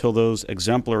until those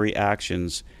exemplary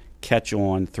actions catch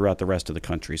on throughout the rest of the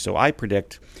country. So I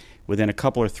predict within a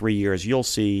couple or 3 years, you'll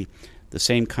see the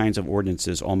same kinds of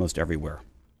ordinances almost everywhere.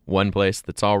 One place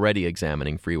that's already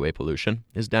examining freeway pollution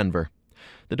is Denver.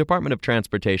 The Department of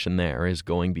Transportation there is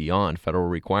going beyond federal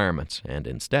requirements and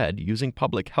instead using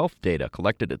public health data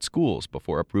collected at schools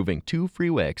before approving 2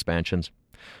 freeway expansions.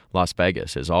 Las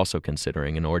Vegas is also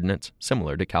considering an ordinance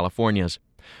similar to California's,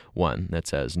 one that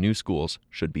says new schools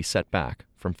should be set back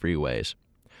from freeways.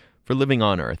 For Living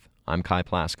on Earth, I'm Kai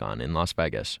Plaskon in Las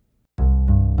Vegas.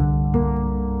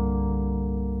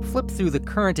 Flip through the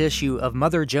current issue of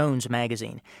Mother Jones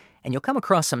magazine, and you'll come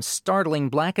across some startling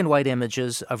black and white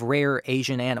images of rare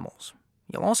Asian animals.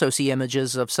 You'll also see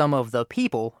images of some of the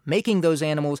people making those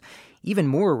animals even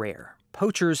more rare,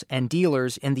 poachers and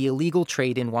dealers in the illegal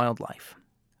trade in wildlife.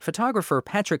 Photographer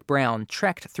Patrick Brown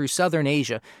trekked through southern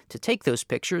Asia to take those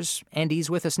pictures, and he's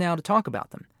with us now to talk about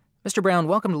them. Mr. Brown,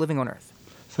 welcome to Living on Earth.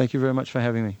 Thank you very much for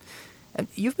having me. And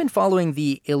you've been following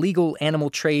the illegal animal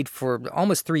trade for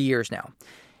almost 3 years now.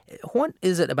 What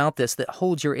is it about this that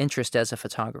holds your interest as a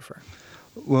photographer?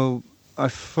 Well, I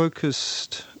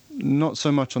focused not so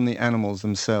much on the animals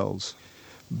themselves,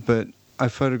 but I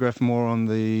photographed more on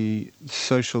the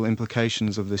social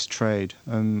implications of this trade.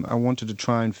 I wanted to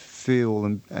try and feel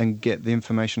and get the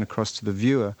information across to the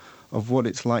viewer of what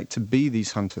it's like to be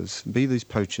these hunters, be these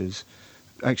poachers,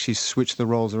 actually switch the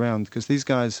roles around, because these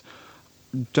guys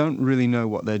don't really know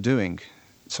what they're doing.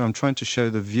 So I'm trying to show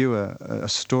the viewer a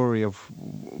story of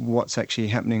what's actually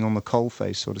happening on the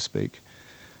coalface, so to speak.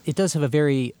 It does have a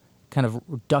very kind of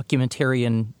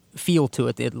documentarian feel to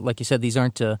it. Like you said, these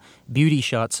aren't beauty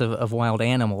shots of wild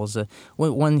animals.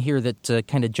 One here that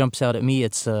kind of jumps out at me,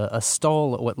 it's a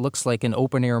stall at what looks like an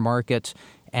open-air market,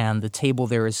 and the table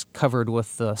there is covered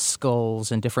with skulls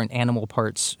and different animal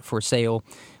parts for sale.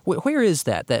 Where is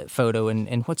that photo,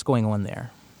 and what's going on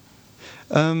there?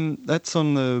 That's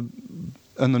on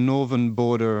the northern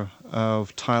border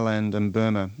of Thailand and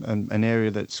Burma, an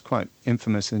area that's quite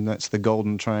infamous, and that's the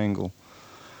Golden Triangle.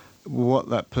 What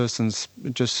that person's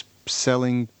just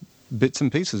selling bits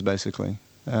and pieces, basically.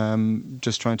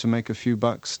 Just trying to make a few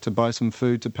bucks to buy some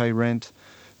food, to pay rent,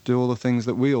 do all the things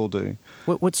that we all do.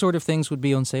 What sort of things would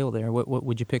be on sale there? What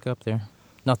would you pick up there?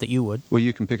 Not that you would. Well,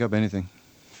 you can pick up anything.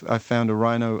 I found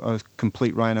a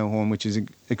complete rhino horn, which is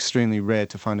extremely rare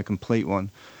to find a complete one.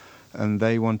 And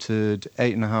they wanted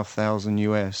 $8,500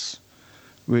 US,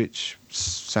 which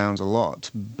sounds a lot,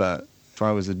 but if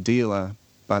I was a dealer,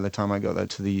 by the time I got there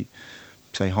to the,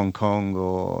 say, Hong Kong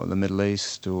or the Middle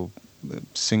East or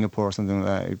Singapore or something like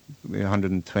that, it'd be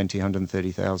 $120,000,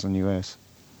 $130,000 US.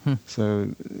 So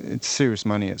it's serious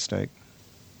money at stake.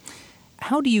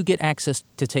 How do you get access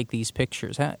to take these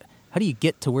pictures? How do you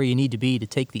get to where you need to be to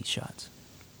take these shots?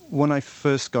 When I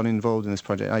first got involved in this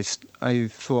project, I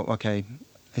thought, okay,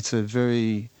 it's a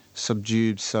very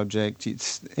subdued subject.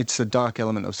 It's a dark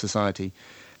element of society.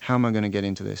 How am I going to get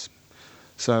into this?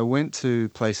 So I went to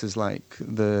places like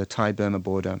the Thai-Burma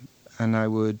border, and I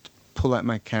would pull out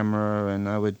my camera and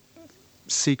I would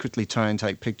secretly try and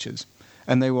take pictures.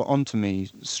 And they were onto me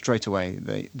straight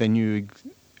away. They knew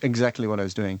exactly what I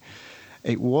was doing.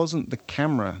 It wasn't the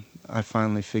camera, I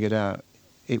finally figured out.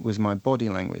 It was my body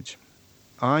language.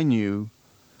 I knew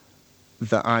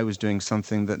that I was doing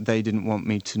something that they didn't want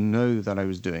me to know that I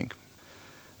was doing.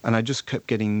 And I just kept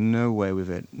getting nowhere with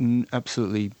it,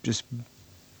 absolutely just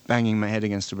banging my head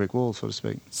against a brick wall, so to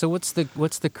speak. So what's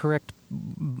the correct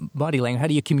body language? How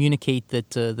do you communicate that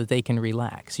they can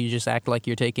relax? You just act like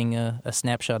you're taking a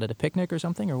snapshot at a picnic or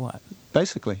something, or what?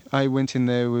 Basically, I went in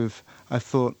there I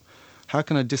thought, how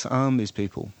can I disarm these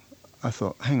people? I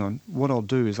thought, hang on, what I'll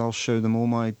do is I'll show them all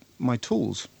my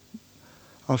tools.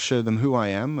 I'll show them who I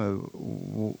am,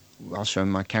 I'll show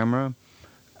them my camera,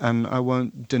 and I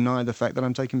won't deny the fact that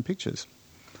I'm taking pictures.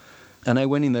 And I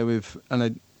went in there and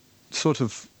I sort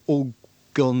of all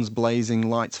guns blazing,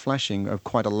 lights flashing,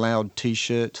 quite a loud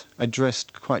T-shirt. I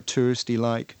dressed quite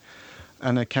touristy-like,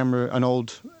 and an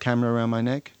old camera around my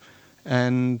neck,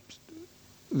 and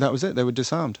that was it. They were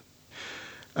disarmed.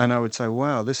 And I would say,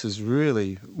 wow, this is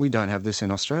really, we don't have this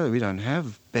in Australia. We don't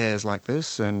have bears like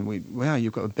this. And wow,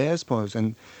 you've got bear's paws.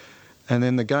 And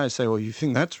then the guys say, well, you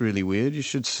think that's really weird? You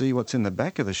should see what's in the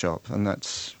back of the shop. And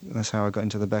that's how I got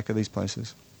into the back of these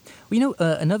places. Well,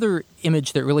 another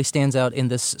image that really stands out in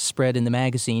this spread in the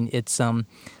magazine, it's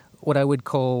what I would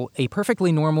call a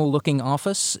perfectly normal-looking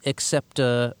office, except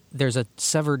there's a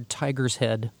severed tiger's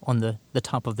head on the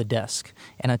top of the desk.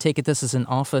 And I take it this is an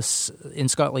office in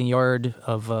Scotland Yard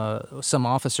of some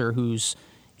officer who's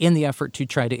in the effort to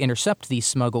try to intercept these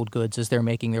smuggled goods as they're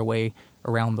making their way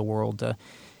around the world.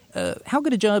 How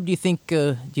good a job do you think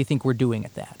we're doing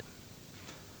at that?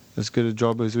 As good a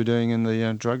job as we're doing in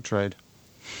the drug trade.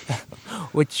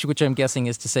 which I'm guessing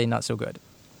is to say not so good.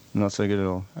 Not so good at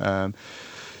all.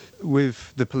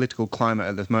 With the political climate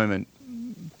at the moment,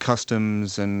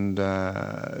 customs and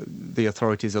the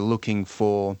authorities are looking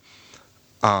for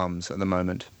arms at the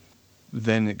moment.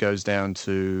 Then it goes down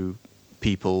to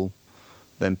people,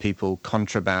 then people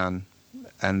contraband,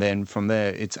 and then from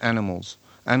there it's animals.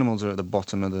 Animals are at the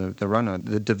bottom of the runner.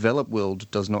 The developed world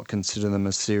does not consider them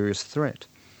a serious threat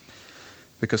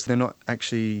because they're not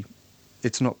actually,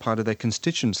 it's not part of their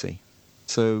constituency.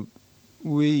 So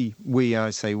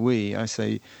I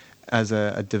say as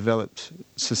a developed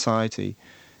society,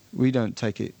 we don't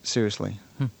take it seriously.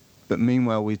 But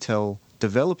meanwhile, we tell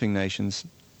developing nations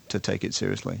to take it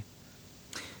seriously.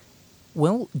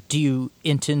 Well, do you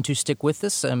intend to stick with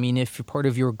this? I mean, if part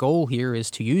of your goal here is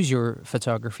to use your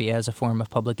photography as a form of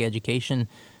public education,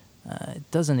 it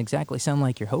doesn't exactly sound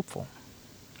like you're hopeful.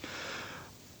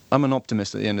 I'm an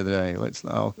optimist at the end of the day.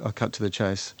 I'll cut to the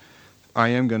chase. I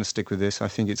am going to stick with this. I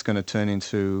think it's going to turn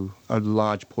into a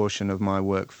large portion of my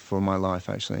work for my life,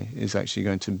 actually, is actually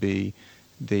going to be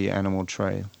the animal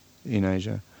trade in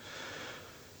Asia.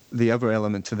 The other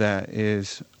element to that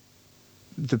is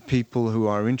the people who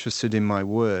are interested in my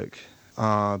work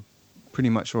are pretty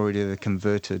much already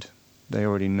converted. They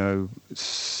already know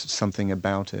something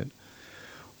about it.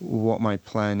 What my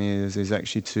plan is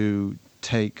actually to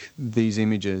take these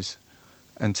images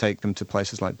and take them to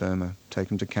places like Burma, take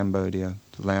them to Cambodia,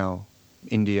 Laos,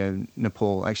 India,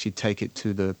 Nepal, actually take it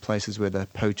to the places where the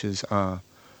poachers are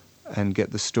and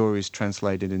get the stories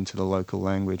translated into the local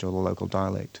language or the local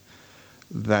dialect.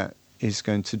 That is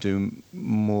going to do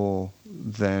more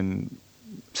than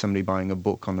somebody buying a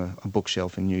book on a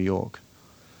bookshelf in New York.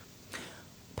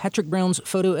 Patrick Brown's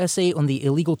photo essay on the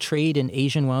illegal trade in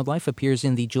Asian wildlife appears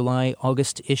in the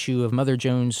July-August issue of Mother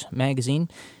Jones magazine.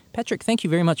 Patrick, thank you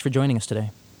very much for joining us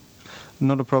today.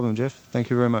 Not a problem, Jeff. Thank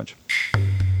you very much.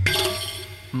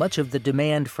 Much of the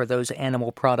demand for those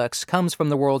animal products comes from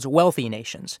the world's wealthy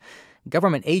nations.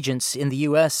 Government agents in the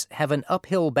U.S. have an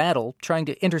uphill battle trying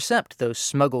to intercept those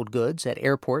smuggled goods at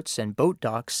airports and boat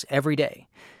docks every day.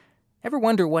 Ever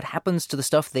wonder what happens to the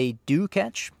stuff they do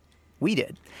catch? We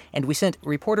did, and we sent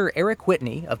reporter Eric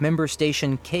Whitney of member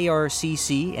station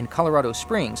KRCC in Colorado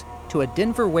Springs to a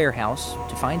Denver warehouse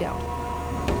to find out.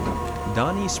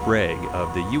 Donnie Sprague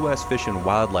of the U.S. Fish and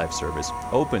Wildlife Service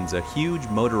opens a huge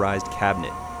motorized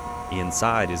cabinet.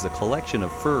 Inside is a collection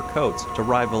of fur coats to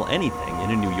rival anything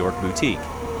in a New York boutique.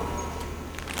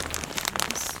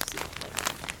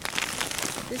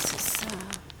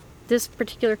 This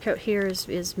particular coat here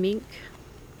is mink,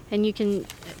 and you can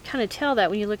kind of tell that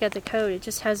when you look at the coat. It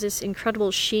just has this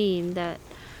incredible sheen that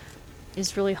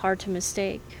is really hard to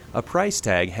mistake. A price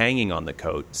tag hanging on the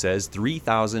coat says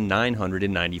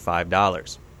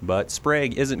 $3,995, but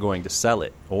Sprague isn't going to sell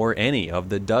it, or any of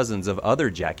the dozens of other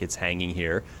jackets hanging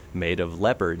here made of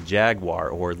leopard, jaguar,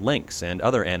 or lynx and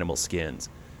other animal skins.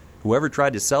 Whoever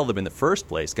tried to sell them in the first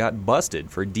place got busted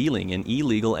for dealing in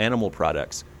illegal animal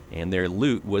products, and their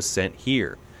loot was sent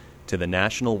here, to the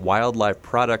National Wildlife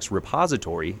Products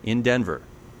Repository in Denver.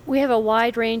 We have a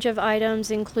wide range of items,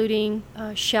 including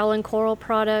shell and coral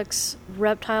products,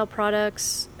 reptile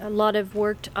products, a lot of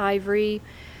worked ivory,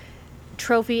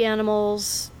 trophy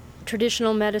animals,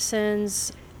 traditional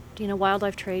medicines.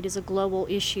 Wildlife trade is a global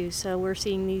issue, so we're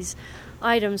seeing these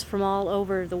items from all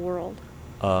over the world.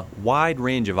 A wide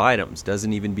range of items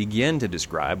doesn't even begin to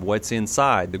describe what's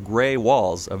inside the gray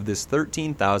walls of this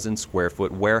 13,000 square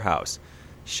foot warehouse.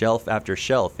 Shelf after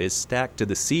shelf is stacked to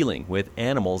the ceiling with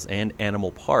animals and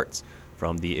animal parts,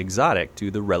 from the exotic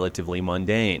to the relatively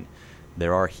mundane.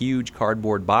 There are huge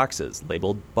cardboard boxes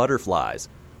labeled butterflies.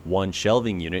 One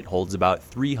shelving unit holds about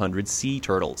 300 sea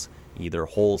turtles, either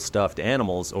whole stuffed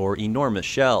animals or enormous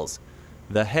shells.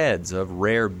 The heads of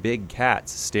rare big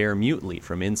cats stare mutely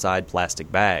from inside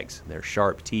plastic bags, their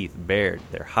sharp teeth bared,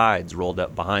 their hides rolled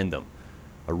up behind them.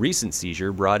 A recent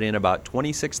seizure brought in about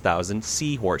 26,000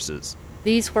 seahorses.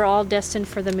 These were all destined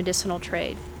for the medicinal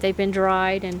trade. They've been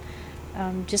dried and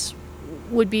just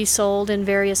would be sold in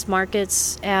various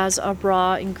markets as a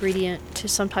raw ingredient to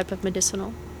some type of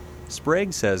medicinal.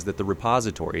 Sprague says that the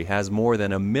repository has more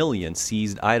than 1 million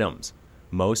seized items.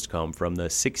 Most come from the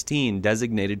 16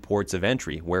 designated ports of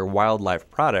entry where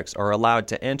wildlife products are allowed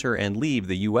to enter and leave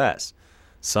the U.S.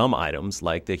 Some items,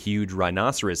 like the huge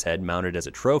rhinoceros head mounted as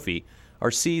a trophy,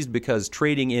 are seized because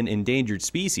trading in endangered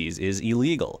species is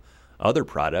illegal. Other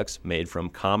products, made from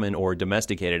common or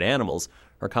domesticated animals,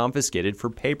 are confiscated for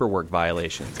paperwork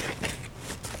violations.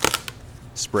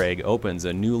 Sprague opens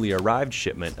a newly arrived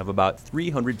shipment of about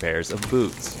 300 pairs of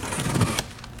boots.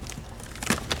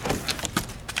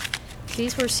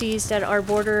 These were seized at our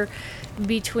border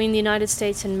between the United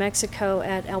States and Mexico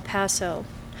at El Paso.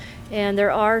 And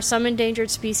there are some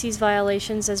endangered species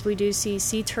violations, as we do see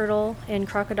sea turtle and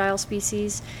crocodile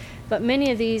species. But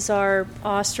many of these are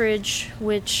ostrich,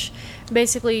 which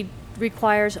basically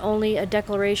requires only a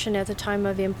declaration at the time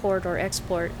of import or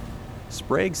export.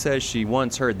 Sprague says she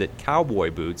once heard that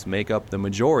cowboy boots make up the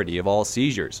majority of all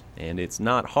seizures, and it's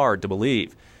not hard to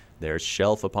believe. There's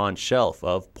shelf upon shelf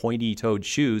of pointy-toed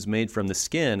shoes made from the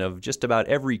skin of just about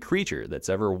every creature that's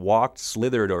ever walked,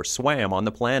 slithered, or swam on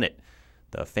the planet.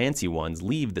 The fancy ones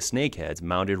leave the snakeheads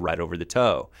mounted right over the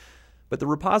toe. But the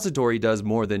repository does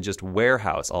more than just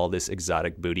warehouse all this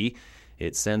exotic booty.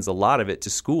 It sends a lot of it to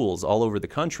schools all over the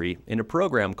country in a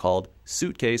program called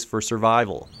Suitcase for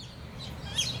Survival.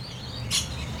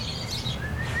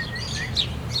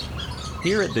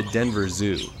 Here at the Denver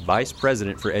Zoo, Vice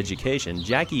President for Education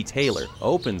Jackie Taylor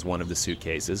opens one of the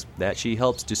suitcases that she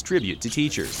helps distribute to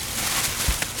teachers.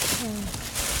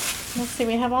 Let's see,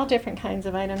 we have all different kinds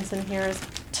of items in here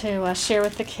to share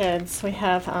with the kids. We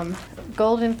have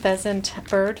golden pheasant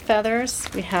bird feathers.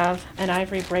 We have an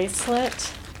ivory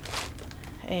bracelet,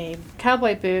 a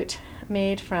cowboy boot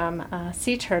made from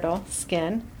sea turtle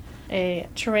skin, a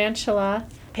tarantula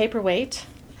paperweight.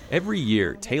 Every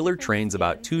year, Taylor trains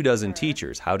about 24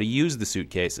 teachers how to use the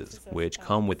suitcases, which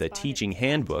come with a teaching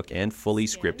handbook and fully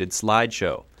scripted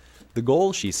slideshow. The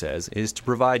goal, she says, is to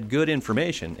provide good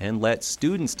information and let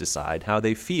students decide how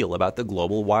they feel about the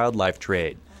global wildlife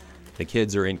trade. The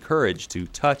kids are encouraged to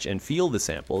touch and feel the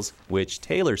samples, which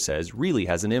Taylor says really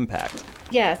has an impact.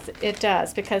 Yes, it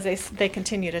does, because they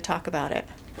continue to talk about it.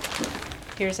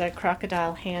 Here's a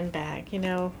crocodile handbag. You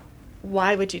know,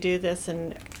 why would you do this,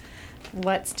 and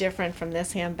what's different from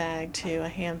this handbag to a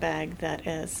handbag that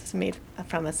is made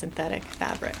from a synthetic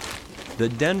fabric? The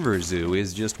Denver Zoo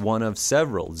is just one of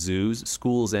several zoos,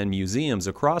 schools, and museums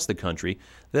across the country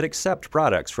that accept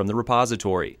products from the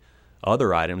repository.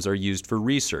 Other items are used for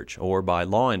research or by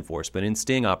law enforcement in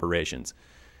sting operations.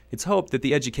 It's hoped that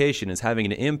the education is having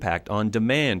an impact on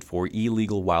demand for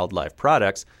illegal wildlife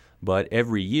products, but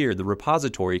every year the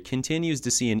repository continues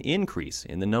to see an increase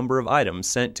in the number of items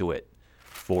sent to it.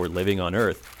 For Living on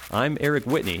Earth, I'm Eric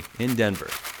Whitney in Denver.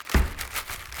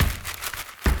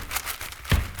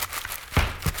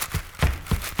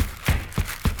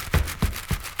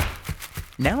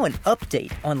 Now an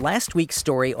update on last week's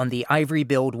story on the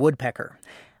ivory-billed woodpecker.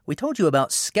 We told you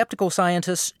about skeptical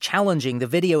scientists challenging the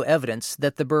video evidence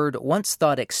that the bird once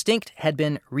thought extinct had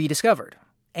been rediscovered.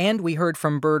 And we heard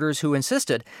from birders who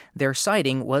insisted their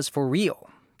sighting was for real.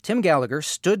 Tim Gallagher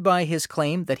stood by his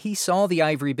claim that he saw the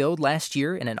ivory-billed last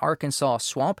year in an Arkansas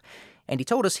swamp, and he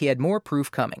told us he had more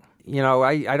proof coming. You know,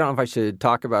 I don't know if I should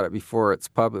talk about it before it's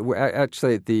public. We're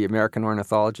actually, at the American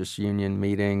Ornithologists Union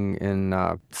meeting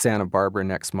in Santa Barbara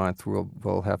next month,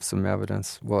 we'll have some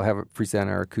evidence. We'll present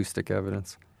our acoustic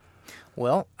evidence.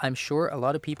 Well, I'm sure a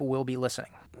lot of people will be listening.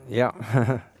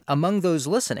 Yeah. Among those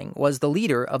listening was the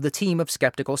leader of the team of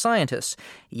skeptical scientists,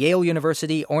 Yale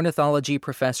University ornithology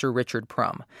professor Richard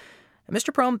Prum.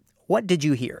 Mr. Prum, what did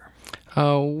you hear?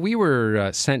 We were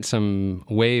sent some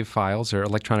WAVE files or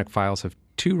electronic files of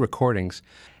 2 recordings,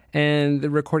 and the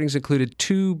recordings included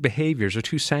 2 behaviors or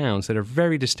 2 sounds that are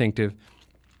very distinctive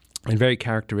and very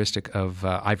characteristic of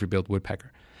ivory-billed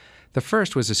woodpecker. The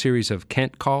first was a series of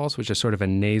Kent calls, which is sort of a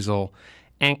nasal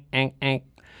ank, ank, ank.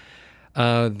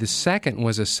 The second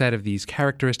was a set of these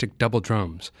characteristic double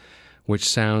drums, which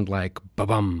sound like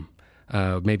ba-bum,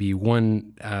 maybe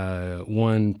one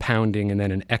pounding and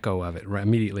then an echo of it right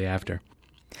immediately after.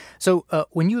 So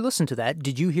when you listened to that,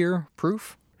 did you hear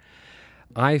proof?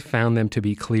 I found them to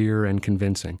be clear and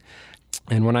convincing.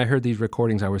 And when I heard these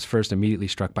recordings, I was first immediately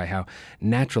struck by how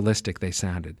naturalistic they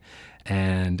sounded.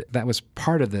 And that was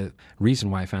part of the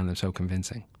reason why I found them so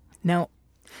convincing. Now,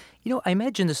 you know, I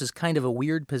imagine this is kind of a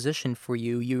weird position for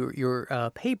you.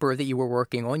 Your paper that you were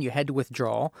working on, you had to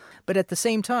withdraw. But at the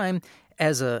same time,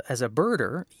 As a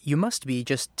birder, you must be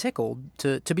just tickled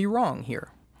to be wrong here.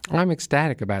 I'm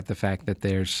ecstatic about the fact that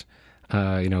there's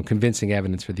convincing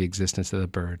evidence for the existence of the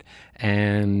bird,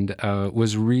 and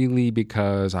was really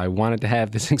because I wanted to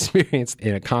have this experience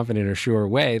in a confident or sure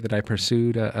way that I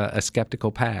pursued a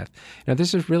skeptical path.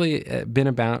 This has really been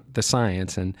about the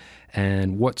science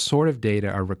and what sort of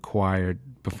data are required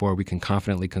before we can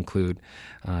confidently conclude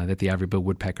that the ivory-billed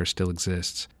woodpecker still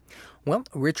exists. Well,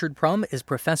 Richard Prum is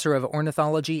professor of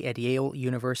ornithology at Yale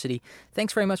University.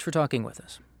 Thanks very much for talking with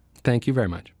us. Thank you very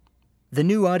much. The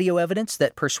new audio evidence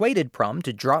that persuaded Prum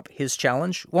to drop his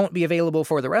challenge won't be available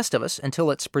for the rest of us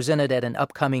until it's presented at an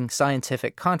upcoming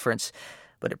scientific conference.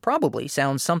 But it probably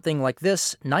sounds something like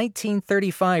this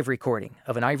 1935 recording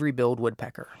of an ivory-billed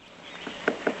woodpecker.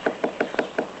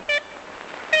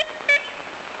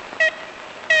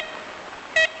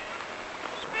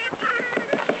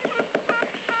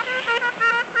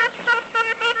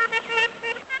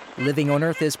 Living on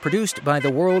Earth is produced by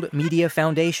the World Media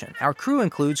Foundation. Our crew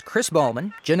includes Chris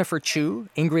Ballman, Jennifer Chu,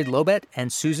 Ingrid Lobet,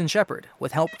 and Susan Shepard,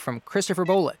 with help from Christopher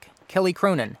Bolick, Kelly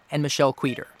Cronin, and Michelle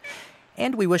Queter.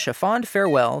 And we wish a fond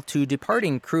farewell to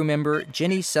departing crew member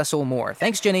Jenny Cecil Moore.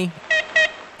 Thanks, Jenny,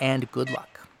 and good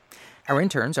luck. Our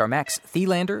interns are Max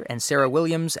Thielander and Sarah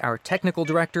Williams. Our technical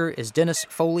director is Dennis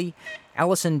Foley.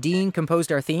 Allison Dean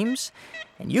composed our themes,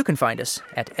 and you can find us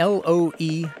at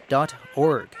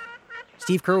loe.org.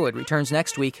 Steve Curwood returns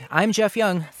next week. I'm Jeff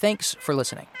Young. Thanks for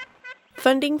listening.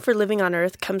 Funding for Living on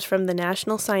Earth comes from the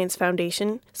National Science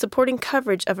Foundation, supporting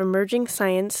coverage of emerging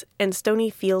science and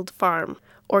Stonyfield Farm,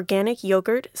 organic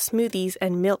yogurt, smoothies,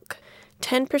 and milk.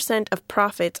 10% of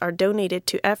profits are donated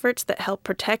to efforts that help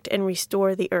protect and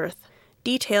restore the Earth.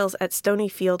 Details at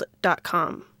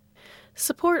stonyfield.com.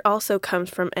 Support also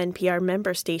comes from NPR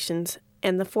member stations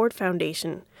and the Ford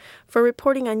Foundation for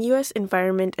reporting on U.S.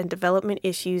 environment and development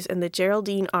issues and the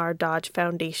Geraldine R. Dodge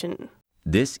Foundation.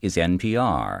 This is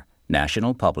NPR,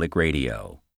 National Public Radio.